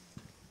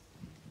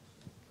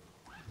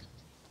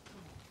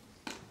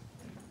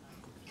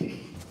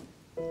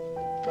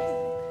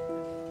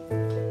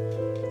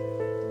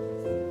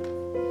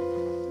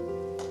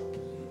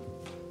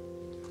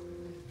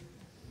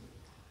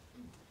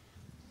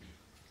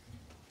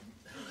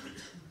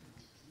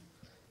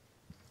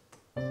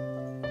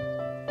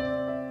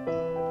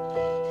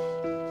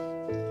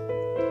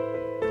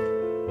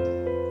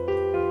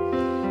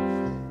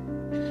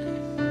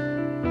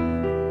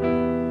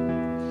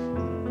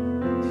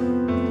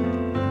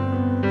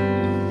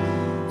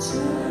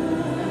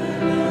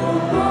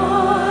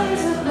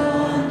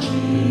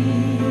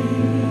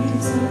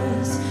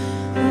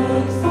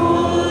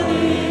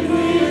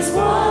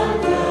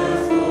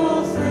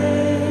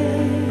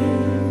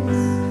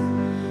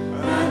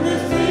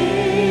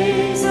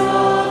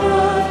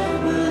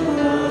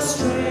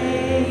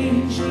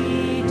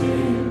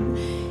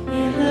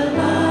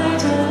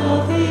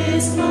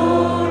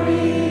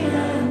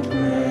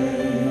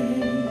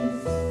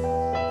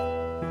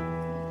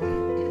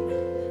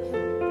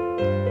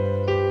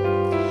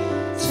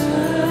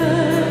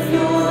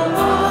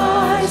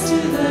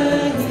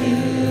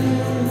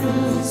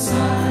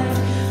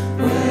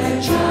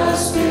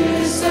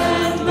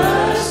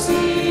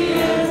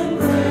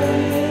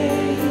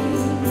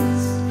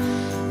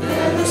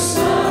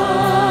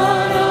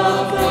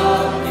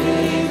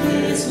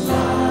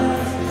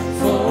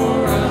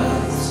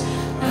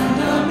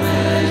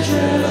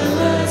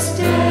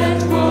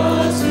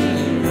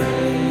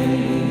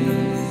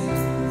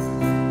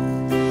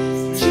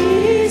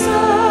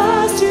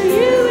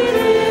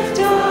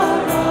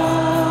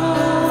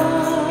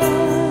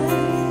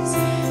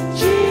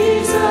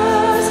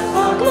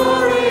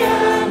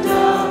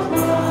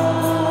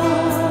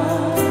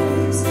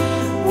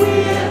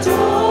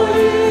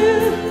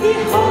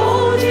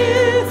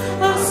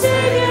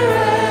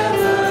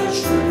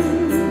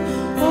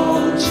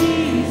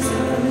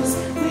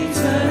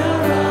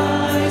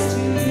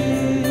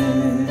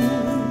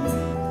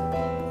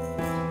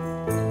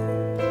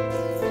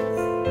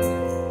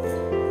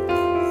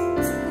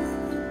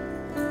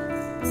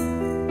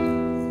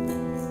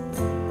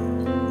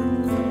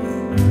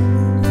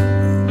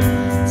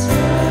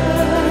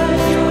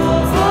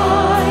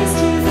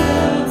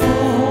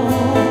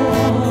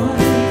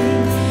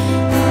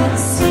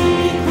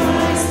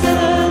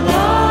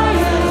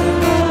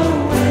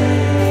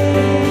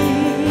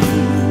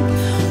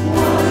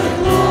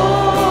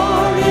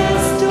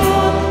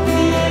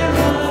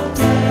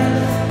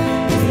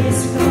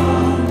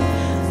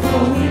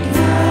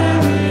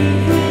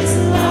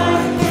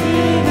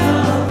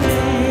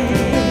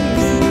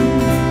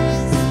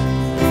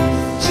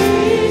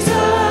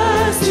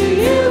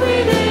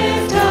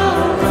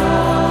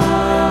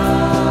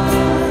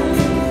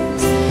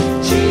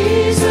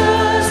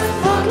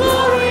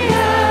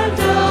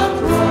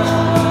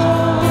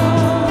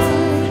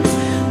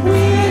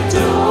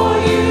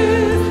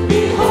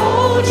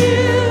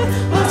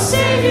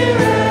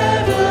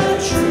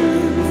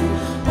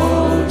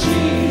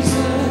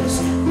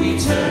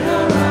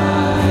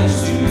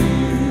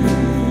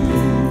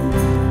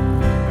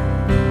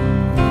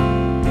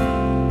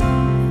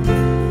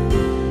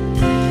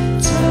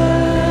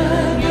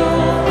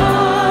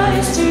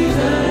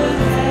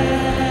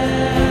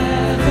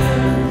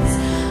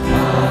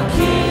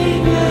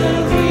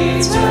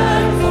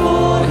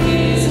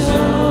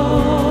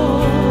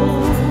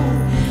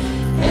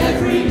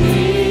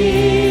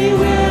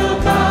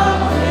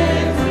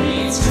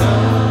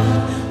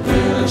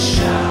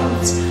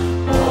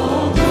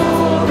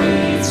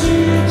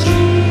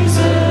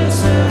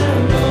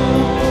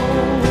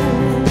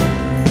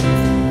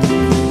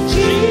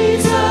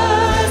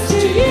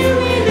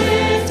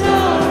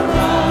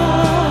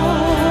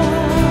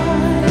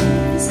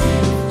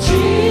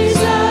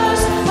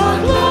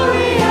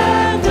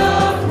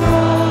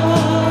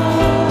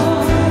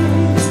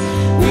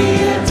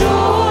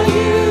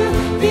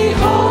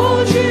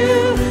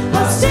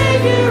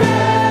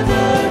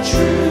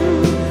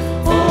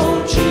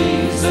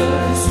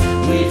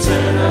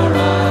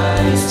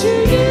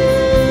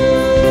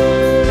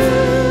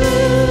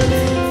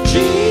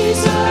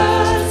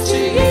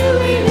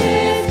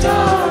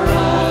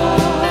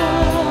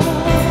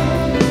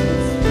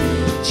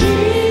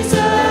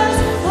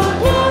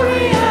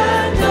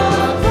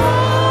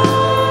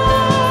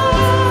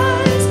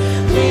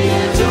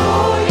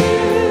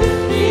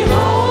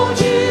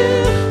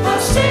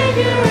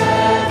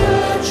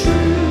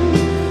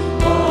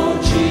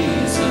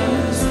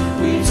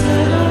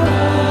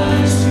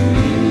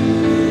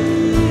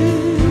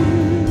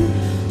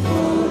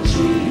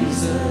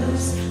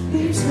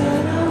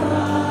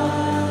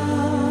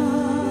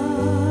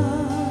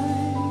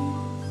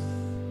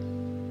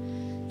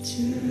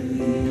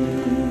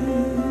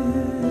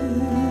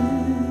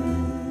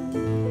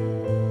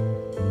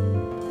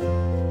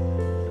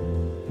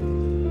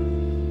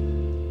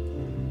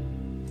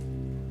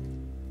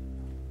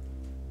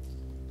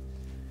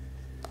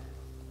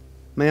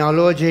 May our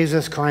Lord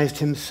Jesus Christ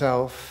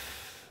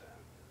himself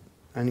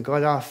and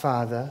God our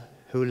Father,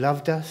 who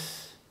loved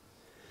us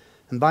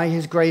and by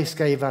his grace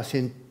gave us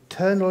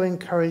eternal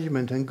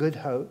encouragement and good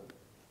hope,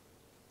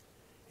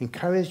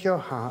 encourage your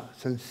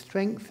hearts and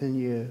strengthen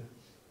you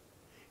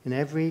in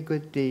every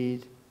good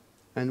deed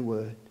and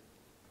word.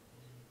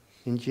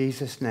 In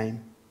Jesus'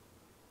 name,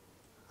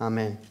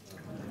 amen.